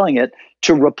from selling it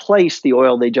to replace the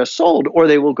oil they just sold, or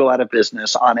they will go out of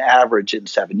business on average in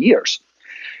 7 years.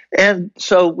 And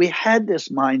so we had this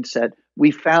mindset.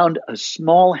 We found a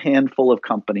small handful of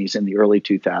companies in the early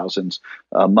 2000s,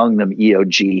 among them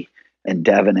EOG and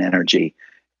Devon Energy,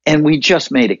 and we just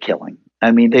made a killing.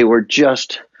 I mean, they were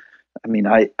just,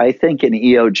 I think in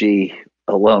EOG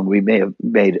alone, we may have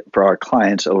made for our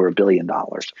clients over $1 billion.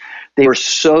 They were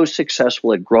so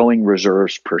successful at growing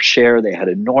reserves per share. They had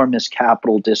enormous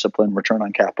capital discipline, return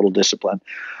on capital discipline.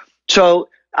 So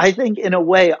I think in a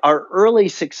way, our early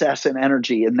success in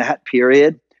energy in that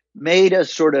period made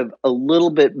us sort of a little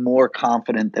bit more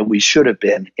confident than we should have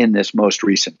been in this most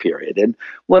recent period. And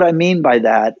what I mean by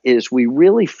that is we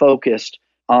really focused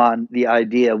on the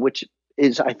idea, which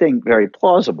is, I think, very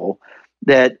plausible,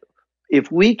 that if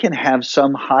we can have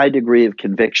some high degree of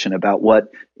conviction about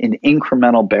what an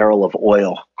incremental barrel of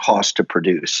oil costs to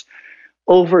produce,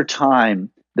 over time,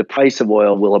 the price of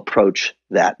oil will approach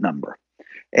that number.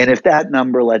 And if that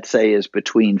number, let's say, is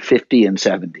between 50 and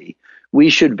 70, we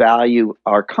should value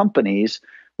our companies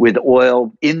with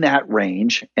oil in that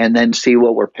range and then see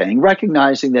what we're paying,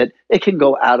 recognizing that it can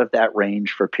go out of that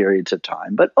range for periods of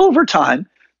time. But over time,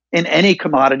 in any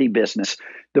commodity business,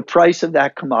 the price of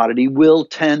that commodity will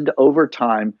tend over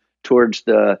time towards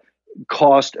the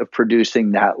cost of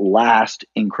producing that last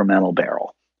incremental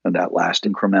barrel and that last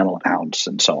incremental ounce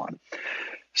and so on.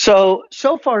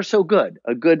 So far, so good,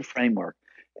 a good framework.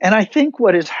 And I think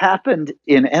what has happened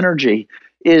in energy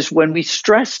is when we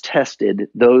stress tested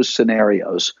those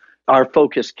scenarios, our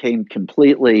focus came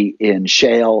completely in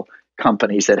shale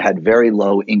companies that had very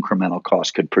low incremental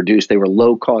costs, could produce. They were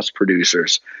low cost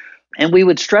producers. And we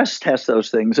would stress test those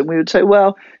things and we would say,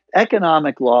 well,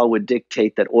 economic law would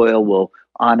dictate that oil will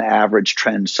on average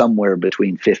trend somewhere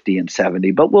between 50 and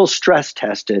 70, but we'll stress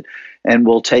test it and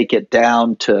we'll take it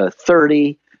down to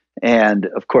 30. And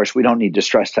of course, we don't need to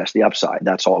stress test the upside.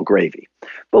 That's all gravy.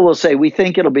 But we'll say we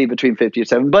think it'll be between 50 and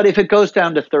 70. But if it goes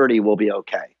down to 30, we'll be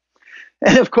okay.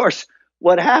 And of course,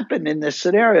 what happened in this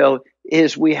scenario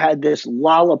is we had this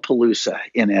lollapalooza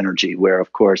in energy, where,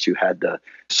 of course, you had the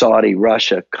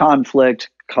Saudi-Russia conflict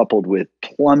coupled with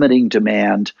plummeting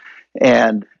demand.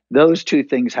 And those two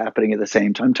things happening at the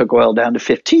same time took oil down to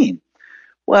 15.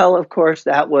 Well, of course,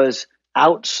 that was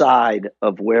outside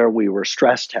of where we were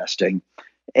stress testing.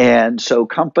 And so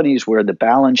companies where the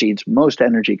balance sheets, most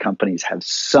energy companies have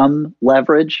some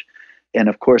leverage. And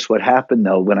of course, what happened,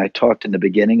 though, when I talked in the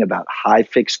beginning about high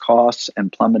fixed costs and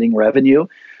plummeting revenue,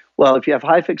 well, if you have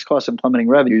high fixed costs and plummeting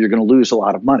revenue, you're going to lose a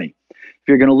lot of money. If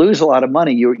you're going to lose a lot of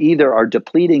money, you either are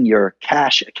depleting your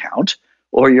cash account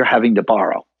or you're having to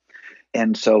borrow.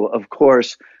 And so, of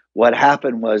course, what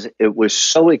happened was it was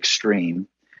so extreme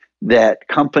that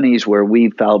companies where we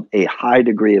felt a high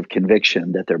degree of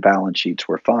conviction that their balance sheets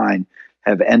were fine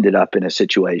have ended up in a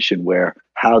situation where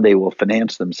how they will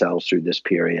finance themselves through this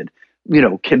period,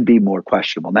 can be more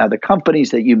questionable. Now, the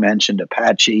companies that you mentioned,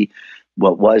 Apache,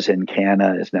 what was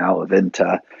Encana is now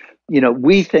Aventa,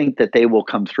 we think that they will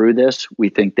come through this. We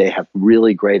think they have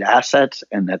really great assets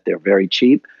and that they're very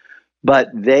cheap, but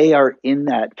they are in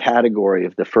that category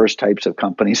of the first types of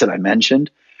companies that I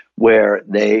mentioned, where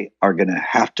they are going to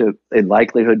have to, in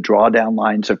likelihood, draw down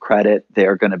lines of credit.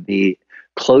 They're going to be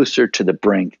closer to the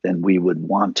brink than we would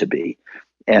want to be.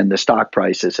 And the stock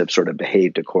prices have sort of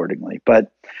behaved accordingly.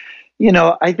 But,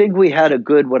 I think we had a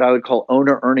good, what I would call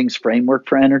owner earnings framework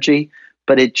for energy.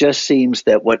 But it just seems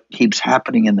that what keeps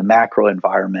happening in the macro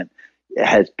environment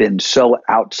has been so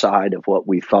outside of what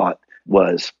we thought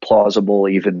was plausible,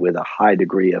 even with a high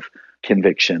degree of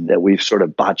conviction, that we've sort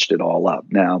of botched it all up.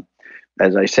 Now,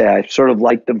 as I say, I sort of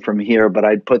like them from here, but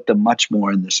I'd put them much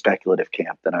more in the speculative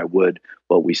camp than I would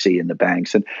what we see in the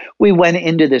banks. And we went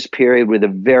into this period with a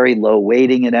very low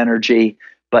weighting in energy,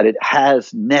 but it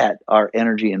has our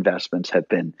energy investments have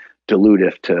been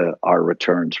dilutive to our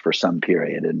returns for some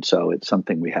period. And so it's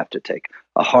something we have to take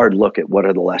a hard look at. What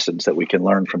are the lessons that we can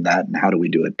learn from that and how do we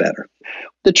do it better?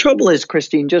 The trouble is,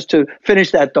 Christine, just to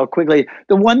finish that thought quickly,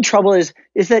 the one trouble is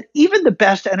that even the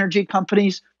best energy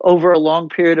companies over a long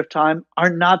period of time are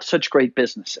not such great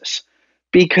businesses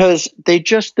because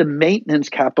the maintenance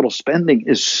capital spending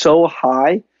is so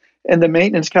high, and the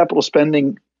maintenance capital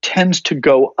spending tends to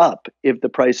go up if the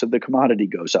price of the commodity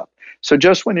goes up. So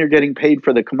just when you're getting paid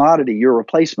for the commodity, your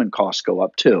replacement costs go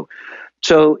up too.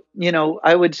 So,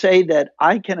 I would say that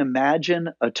I can imagine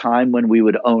a time when we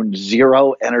would own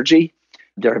zero energy.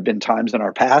 There have been times in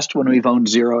our past when we've owned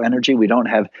zero energy. We don't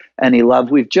have any love.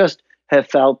 We've just have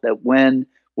felt that when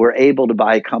we're able to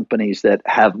buy companies that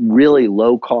have really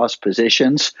low cost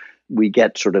positions, we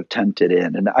get sort of tempted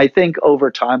in. And I think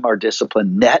over time, our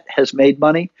discipline net has made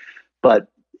money, but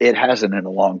it hasn't in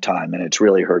a long time, and it's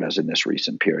really hurt us in this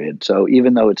recent period. So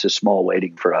even though it's a small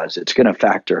weighting for us, it's going to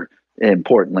factor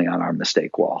importantly on our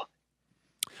mistake wall.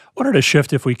 I wanted to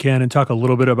shift, if we can, and talk a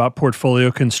little bit about portfolio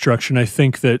construction. I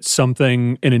think that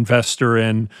something an investor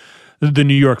in the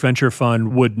New York Venture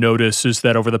Fund would notice is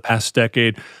that over the past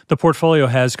decade, the portfolio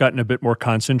has gotten a bit more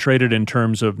concentrated in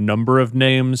terms of number of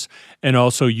names, and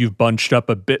also you've bunched up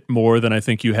a bit more than I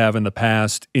think you have in the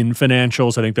past in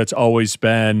financials. I think that's always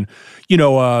been,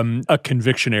 a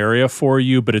conviction area for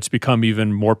you, but it's become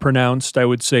even more pronounced, I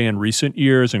would say, in recent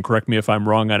years, and correct me if I'm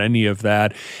wrong on any of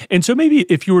that. And so maybe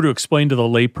if you were to explain to the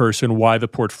layperson why the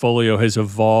portfolio has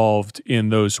evolved in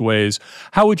those ways,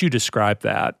 how would you describe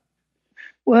that?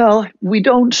 Well, we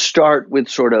don't start with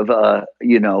sort of a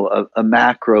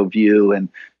macro view and,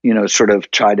 sort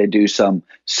of try to do some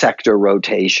sector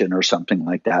rotation or something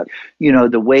like that.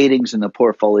 The weightings in the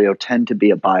portfolio tend to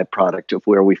be a byproduct of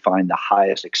where we find the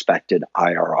highest expected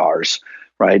IRRs,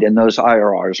 right? And those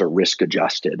IRRs are risk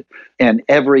adjusted. And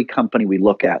every company we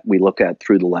look at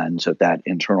through the lens of that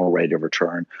internal rate of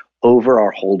return over our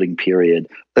holding period,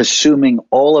 assuming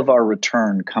all of our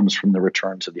return comes from the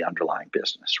returns of the underlying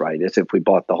business, right? As if we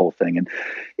bought the whole thing. And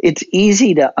it's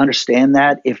easy to understand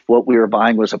that if what we were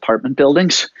buying was apartment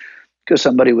buildings, because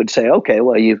somebody would say, okay,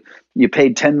 well, you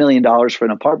paid $10 million for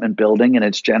an apartment building and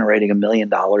it's generating $1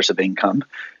 million of income.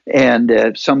 And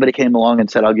if somebody came along and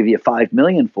said, I'll give you $5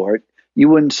 million for it, you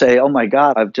wouldn't say, oh my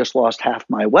God, I've just lost half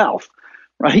my wealth.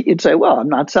 Right? You'd say, well, I'm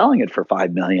not selling it for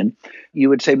 $5 million. You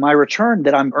would say my return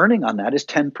that I'm earning on that is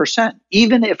 10%.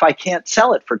 Even if I can't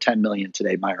sell it for $10 million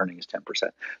today, my earning is 10%.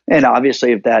 And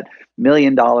obviously, if that $1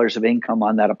 million of income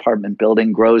on that apartment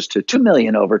building grows to $2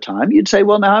 million over time, you'd say,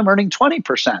 well, now I'm earning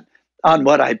 20% on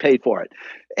what I paid for it.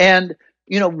 And,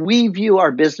 we view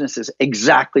our businesses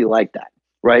exactly like that.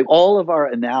 Right. All of our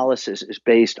analysis is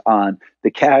based on the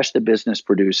cash the business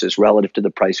produces relative to the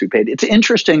price we paid. It's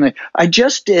interesting. I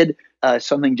just did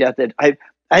something, Jeff, that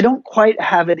I don't quite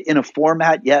have it in a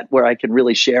format yet where I can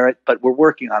really share it, but we're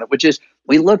working on it, which is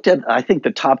we looked at, I think, the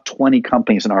top 20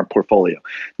 companies in our portfolio.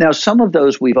 Now, some of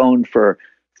those we've owned for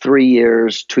 3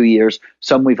 years, 2 years,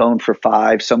 some we've owned for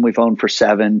 5, some we've owned for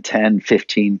 7, 10,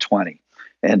 15, 20,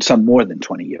 and some more than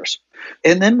 20 years.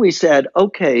 And then we said,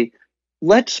 okay,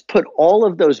 let's put all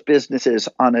of those businesses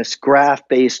on a graph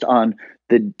based on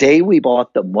the day we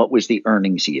bought them. What was the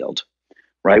earnings yield,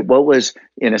 right? What was,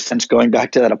 in a sense, going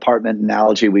back to that apartment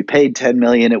analogy, we paid $10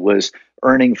 million. It was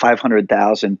earning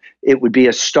 $500,000. It would be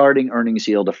a starting earnings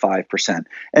yield of 5%.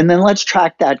 And then let's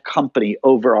track that company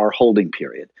over our holding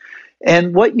period.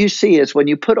 And what you see is when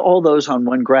you put all those on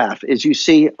one graph is you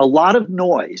see a lot of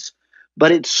noise,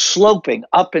 but it's sloping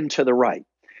up and to the right.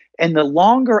 And the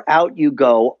longer out you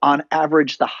go, on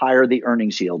average, the higher the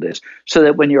earnings yield is. So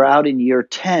that when you're out in year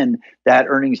 10, that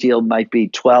earnings yield might be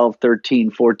 12,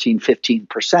 13, 14,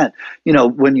 15%.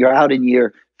 When you're out in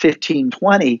year 15,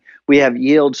 20, we have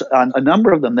yields on a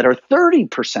number of them that are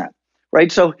 30%. Right.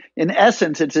 So in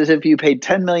essence, it's as if you paid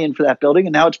 $10 million for that building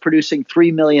and now it's producing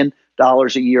 $3 million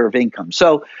a year of income.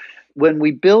 So when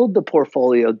we build the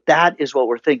portfolio, that is what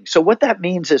we're thinking. So what that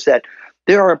means is that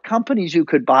there are companies you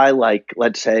could buy, like,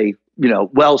 let's say,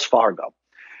 Wells Fargo,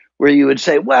 where you would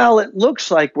say, well, it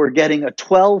looks like we're getting a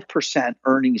 12%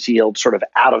 earnings yield sort of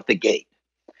out of the gate,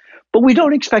 but we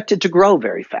don't expect it to grow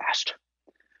very fast.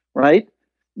 Right.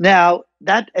 Now,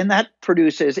 that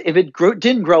produces, if it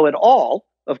didn't grow at all,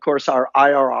 of course, our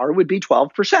IRR would be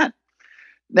 12%.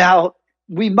 Now,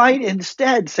 we might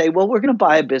instead say, well, we're going to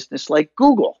buy a business like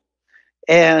Google.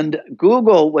 And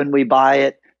Google, when we buy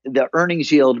it, the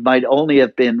earnings yield might only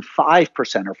have been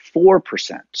 5% or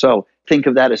 4%. So think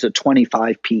of that as a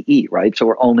 25 PE, right? So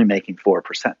we're only making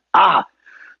 4%.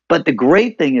 But the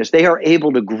great thing is they are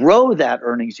able to grow that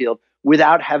earnings yield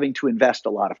without having to invest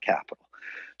a lot of capital.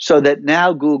 So that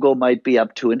now Google might be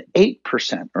up to an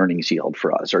 8% earnings yield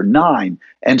for us, or 9%,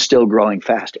 and still growing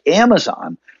fast.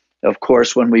 Amazon, of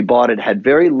course, when we bought it, had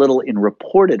very little in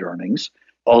reported earnings,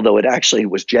 although it actually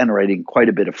was generating quite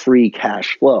a bit of free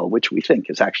cash flow, which we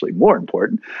think is actually more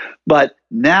important. But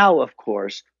now, of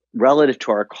course, relative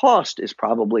to our cost, is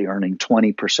probably earning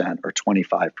 20% or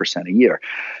 25% a year.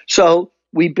 So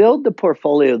we build the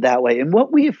portfolio that way. And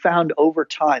what we have found over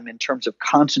time in terms of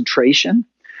concentration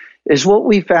is what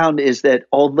we found is that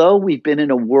although we've been in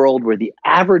a world where the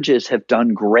averages have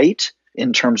done great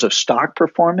in terms of stock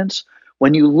performance,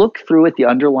 when you look through at the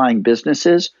underlying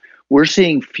businesses, we're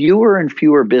seeing fewer and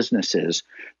fewer businesses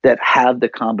that have the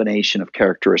combination of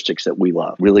characteristics that we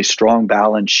love. Really strong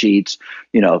balance sheets,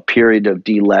 a period of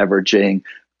deleveraging,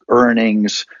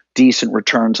 earnings, decent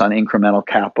returns on incremental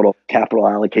capital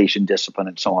allocation discipline,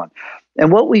 and so on.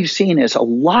 And what we've seen is a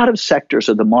lot of sectors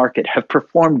of the market have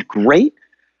performed great,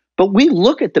 but we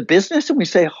look at the business and we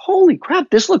say, holy crap,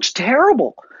 this looks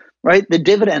terrible, right? The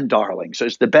dividend darlings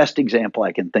is the best example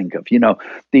I can think of.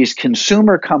 These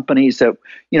consumer companies that,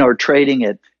 are trading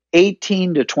at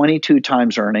 18 to 22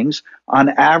 times earnings. On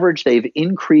average, they've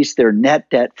increased their net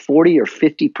debt 40 or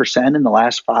 50% in the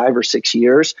last 5 or 6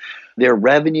 years. Their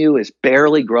revenue is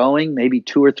barely growing, maybe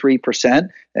 2 or 3%,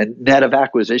 and net of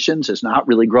acquisitions is not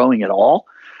really growing at all.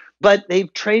 But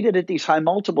they've traded at these high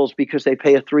multiples because they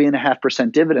pay a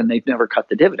 3.5% dividend. They've never cut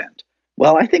the dividend.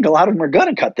 Well, I think a lot of them are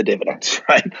going to cut the dividends,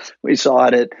 right? We saw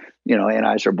it at,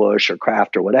 Anheuser-Busch or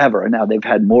Kraft or whatever, and now they've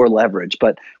had more leverage.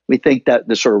 But we think that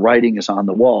the sort of writing is on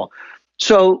the wall.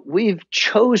 So we've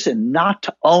chosen not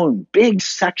to own big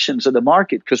sections of the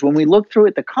market because when we look through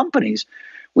at the companies,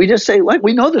 we just say,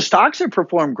 we know the stocks have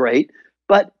performed great,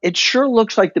 but it sure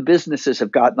looks like the businesses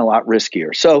have gotten a lot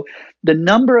riskier. So the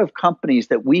number of companies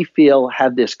that we feel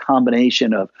have this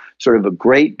combination of sort of a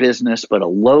great business, but a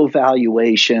low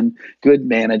valuation, good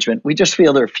management, we just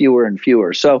feel there are fewer and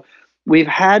fewer. So we've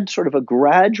had sort of a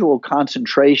gradual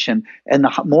concentration, and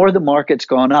the more the market's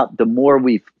gone up, the more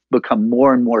we've become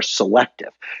more and more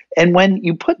selective. And when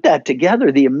you put that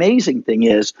together, the amazing thing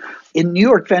is in New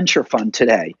York Venture Fund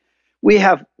today, we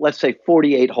have, let's say,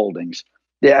 48 holdings.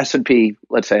 The S&P,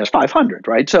 let's say, has 500,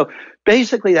 right? So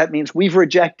basically that means we've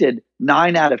rejected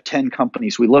 9 out of 10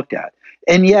 companies we looked at.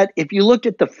 And yet, if you looked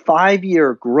at the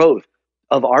 5-year growth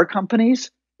of our companies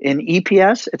in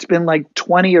EPS, it's been like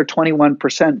 20 or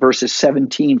 21% versus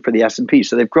 17 for the S&P.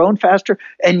 So they've grown faster,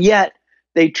 and yet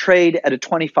they trade at a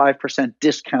 25%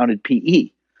 discounted PE.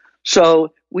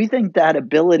 So we think that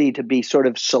ability to be sort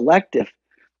of selective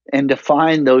and to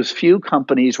find those few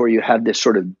companies where you have this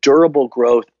sort of durable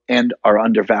growth and are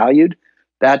undervalued,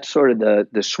 that's sort of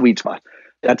the sweet spot.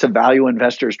 That's a value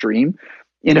investor's dream,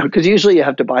 because usually you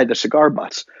have to buy the cigar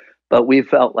butts. But we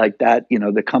felt like that,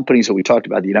 the companies that we talked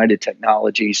about, the United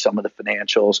Technologies, some of the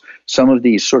financials, some of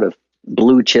these sort of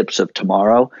blue chips of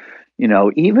tomorrow,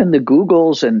 even the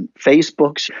Googles and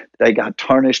Facebooks, they got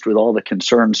tarnished with all the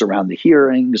concerns around the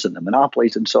hearings and the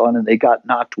monopolies and so on, and they got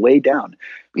knocked way down.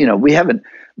 We haven't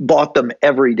bought them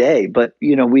every day, but,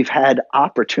 we've had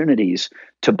opportunities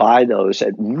to buy those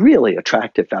at really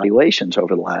attractive valuations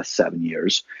over the last 7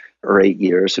 years or 8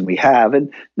 years, and we have.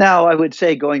 And now I would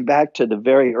say, going back to the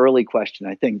very early question,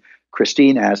 I think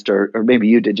Christine asked, or maybe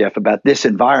you did, Jeff, about this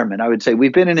environment, I would say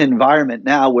we've been in an environment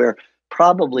now where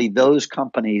probably those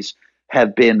companies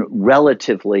have been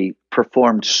relatively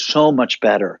performed so much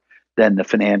better than the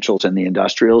financials and the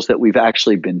industrials that we've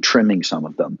actually been trimming some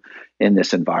of them in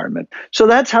this environment. So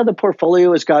that's how the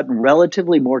portfolio has gotten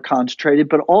relatively more concentrated,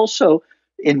 but also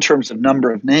in terms of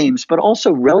number of names, but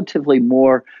also relatively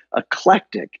more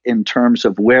eclectic in terms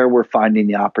of where we're finding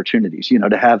the opportunities.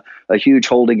 To have a huge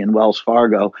holding in Wells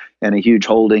Fargo and a huge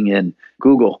holding in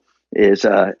Google is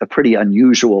a pretty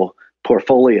unusual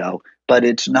portfolio, but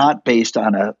it's not based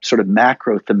on a sort of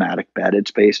macro thematic bet.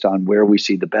 It's based on where we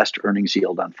see the best earnings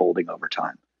yield unfolding over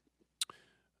time.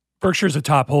 Berkshire is a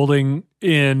top holding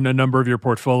in a number of your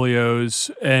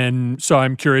portfolios, and so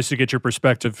I'm curious to get your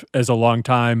perspective as a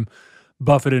longtime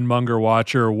Buffett and Munger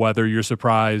watcher, whether you're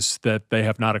surprised that they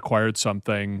have not acquired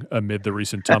something amid the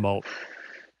recent tumult.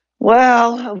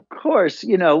 Well, of course,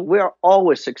 we're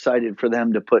always excited for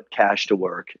them to put cash to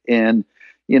work. And,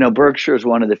 Berkshire is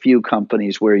one of the few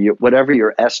companies where whatever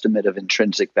your estimate of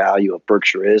intrinsic value of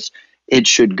Berkshire is, it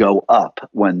should go up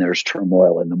when there's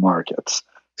turmoil in the markets.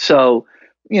 So,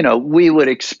 we would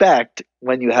expect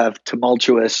when you have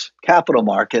tumultuous capital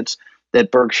markets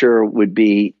that Berkshire would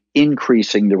be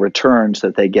increasing the returns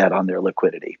that they get on their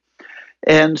liquidity.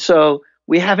 And so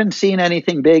we haven't seen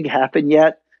anything big happen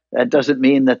yet. That doesn't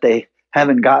mean that they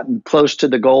haven't gotten close to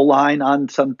the goal line on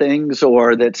some things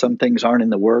or that some things aren't in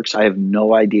the works. I have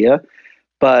no idea.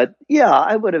 But yeah,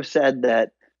 I would have said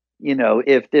that,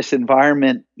 if this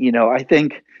environment, I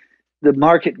think the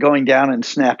market going down and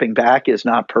snapping back is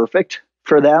not perfect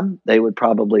for them. They would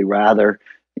probably rather,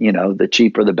 the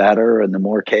cheaper the better and the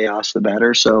more chaos the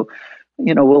better. So,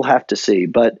 we'll have to see.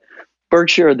 But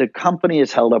Berkshire, the company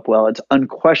has held up well. It's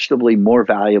unquestionably more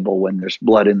valuable when there's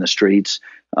blood in the streets.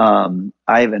 I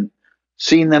haven't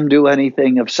seen them do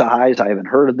anything of size. I haven't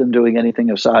heard of them doing anything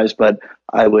of size, but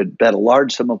I would bet a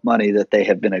large sum of money that they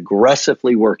have been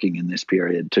aggressively working in this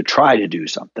period to try to do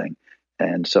something.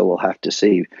 And so we'll have to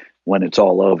see when it's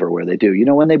all over where they do.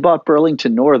 When they bought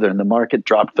Burlington Northern, the market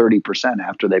dropped 30%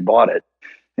 after they bought it.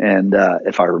 And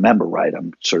if I remember right,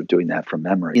 I'm sort of doing that from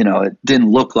memory. It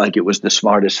didn't look like it was the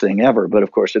smartest thing ever, but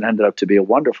of course it ended up to be a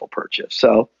wonderful purchase.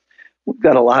 So we've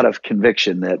got a lot of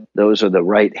conviction that those are the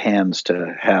right hands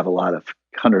to have a lot of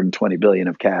 120 billion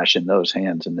of cash in those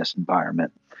hands in this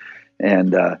environment.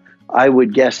 And I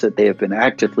would guess that they have been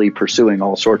actively pursuing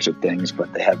all sorts of things,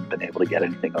 but they haven't been able to get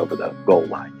anything over the goal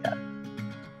line yet.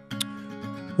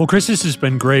 Well, Chris, this has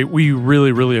been great. We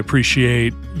really, really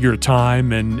appreciate your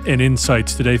time and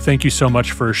insights today. Thank you so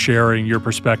much for sharing your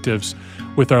perspectives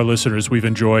with our listeners. We've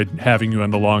enjoyed having you on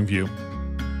The Long View.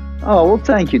 Oh, well,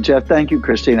 thank you, Jeff. Thank you,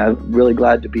 Christine. I'm really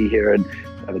glad to be here and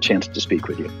have a chance to speak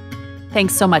with you.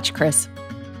 Thanks so much, Chris.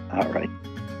 All right.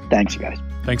 Thanks, you guys.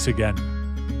 Thanks again.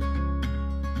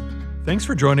 Thanks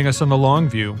for joining us on The Long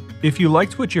View. If you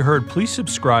liked what you heard, please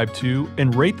subscribe to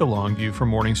and rate The Long View from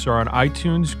Morningstar on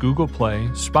iTunes, Google Play,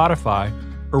 Spotify,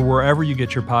 or wherever you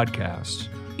get your podcasts.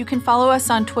 You can follow us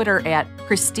on Twitter at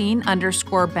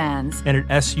Christine_Benz. And at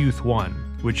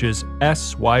SYouth1, which is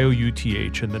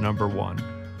SYOUTH and the number 1.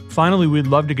 Finally, we'd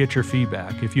love to get your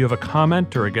feedback. If you have a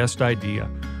comment or a guest idea,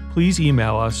 please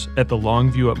email us at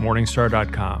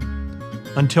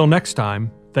thelongview@morningstar.com. Until next time,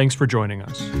 thanks for joining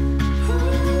us.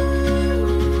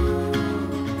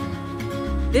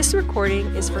 This recording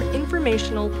is for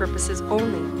informational purposes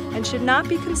only and should not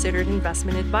be considered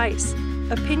investment advice.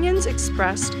 Opinions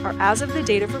expressed are as of the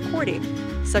date of recording.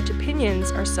 Such opinions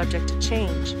are subject to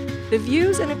change. The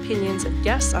views and opinions of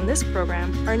guests on this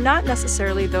program are not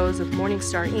necessarily those of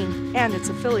Morningstar Inc. and its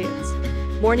affiliates.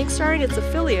 Morningstar and its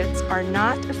affiliates are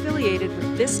not affiliated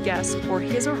with this guest or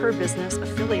his or her business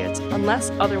affiliates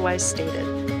unless otherwise stated.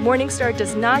 Morningstar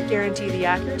does not guarantee the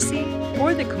accuracy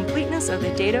or the completeness of the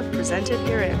data presented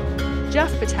herein.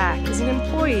 Jeff Patak is an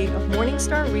employee of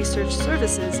Morningstar Research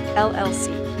Services,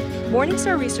 LLC.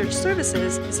 Morningstar Research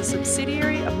Services is a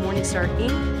subsidiary of Morningstar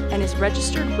Inc. and is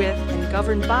registered with and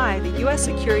governed by the U.S.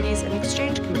 Securities and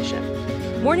Exchange Commission.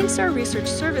 Morningstar Research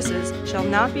Services shall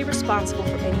not be responsible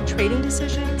for any trading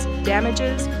decisions,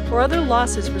 damages, or other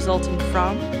losses resulting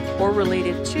from or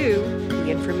related to the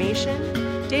information,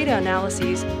 data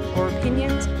analyses, or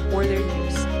opinions, or their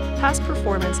use. Past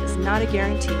performance is not a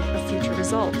guarantee of future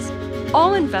results.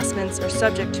 All investments are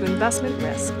subject to investment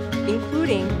risk,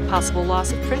 including possible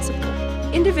loss of principal.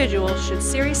 Individuals should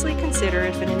seriously consider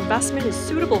if an investment is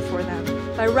suitable for them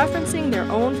by referencing their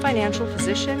own financial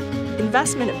position,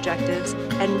 investment objectives,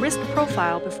 and risk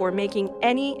profile before making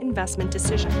any investment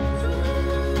decision.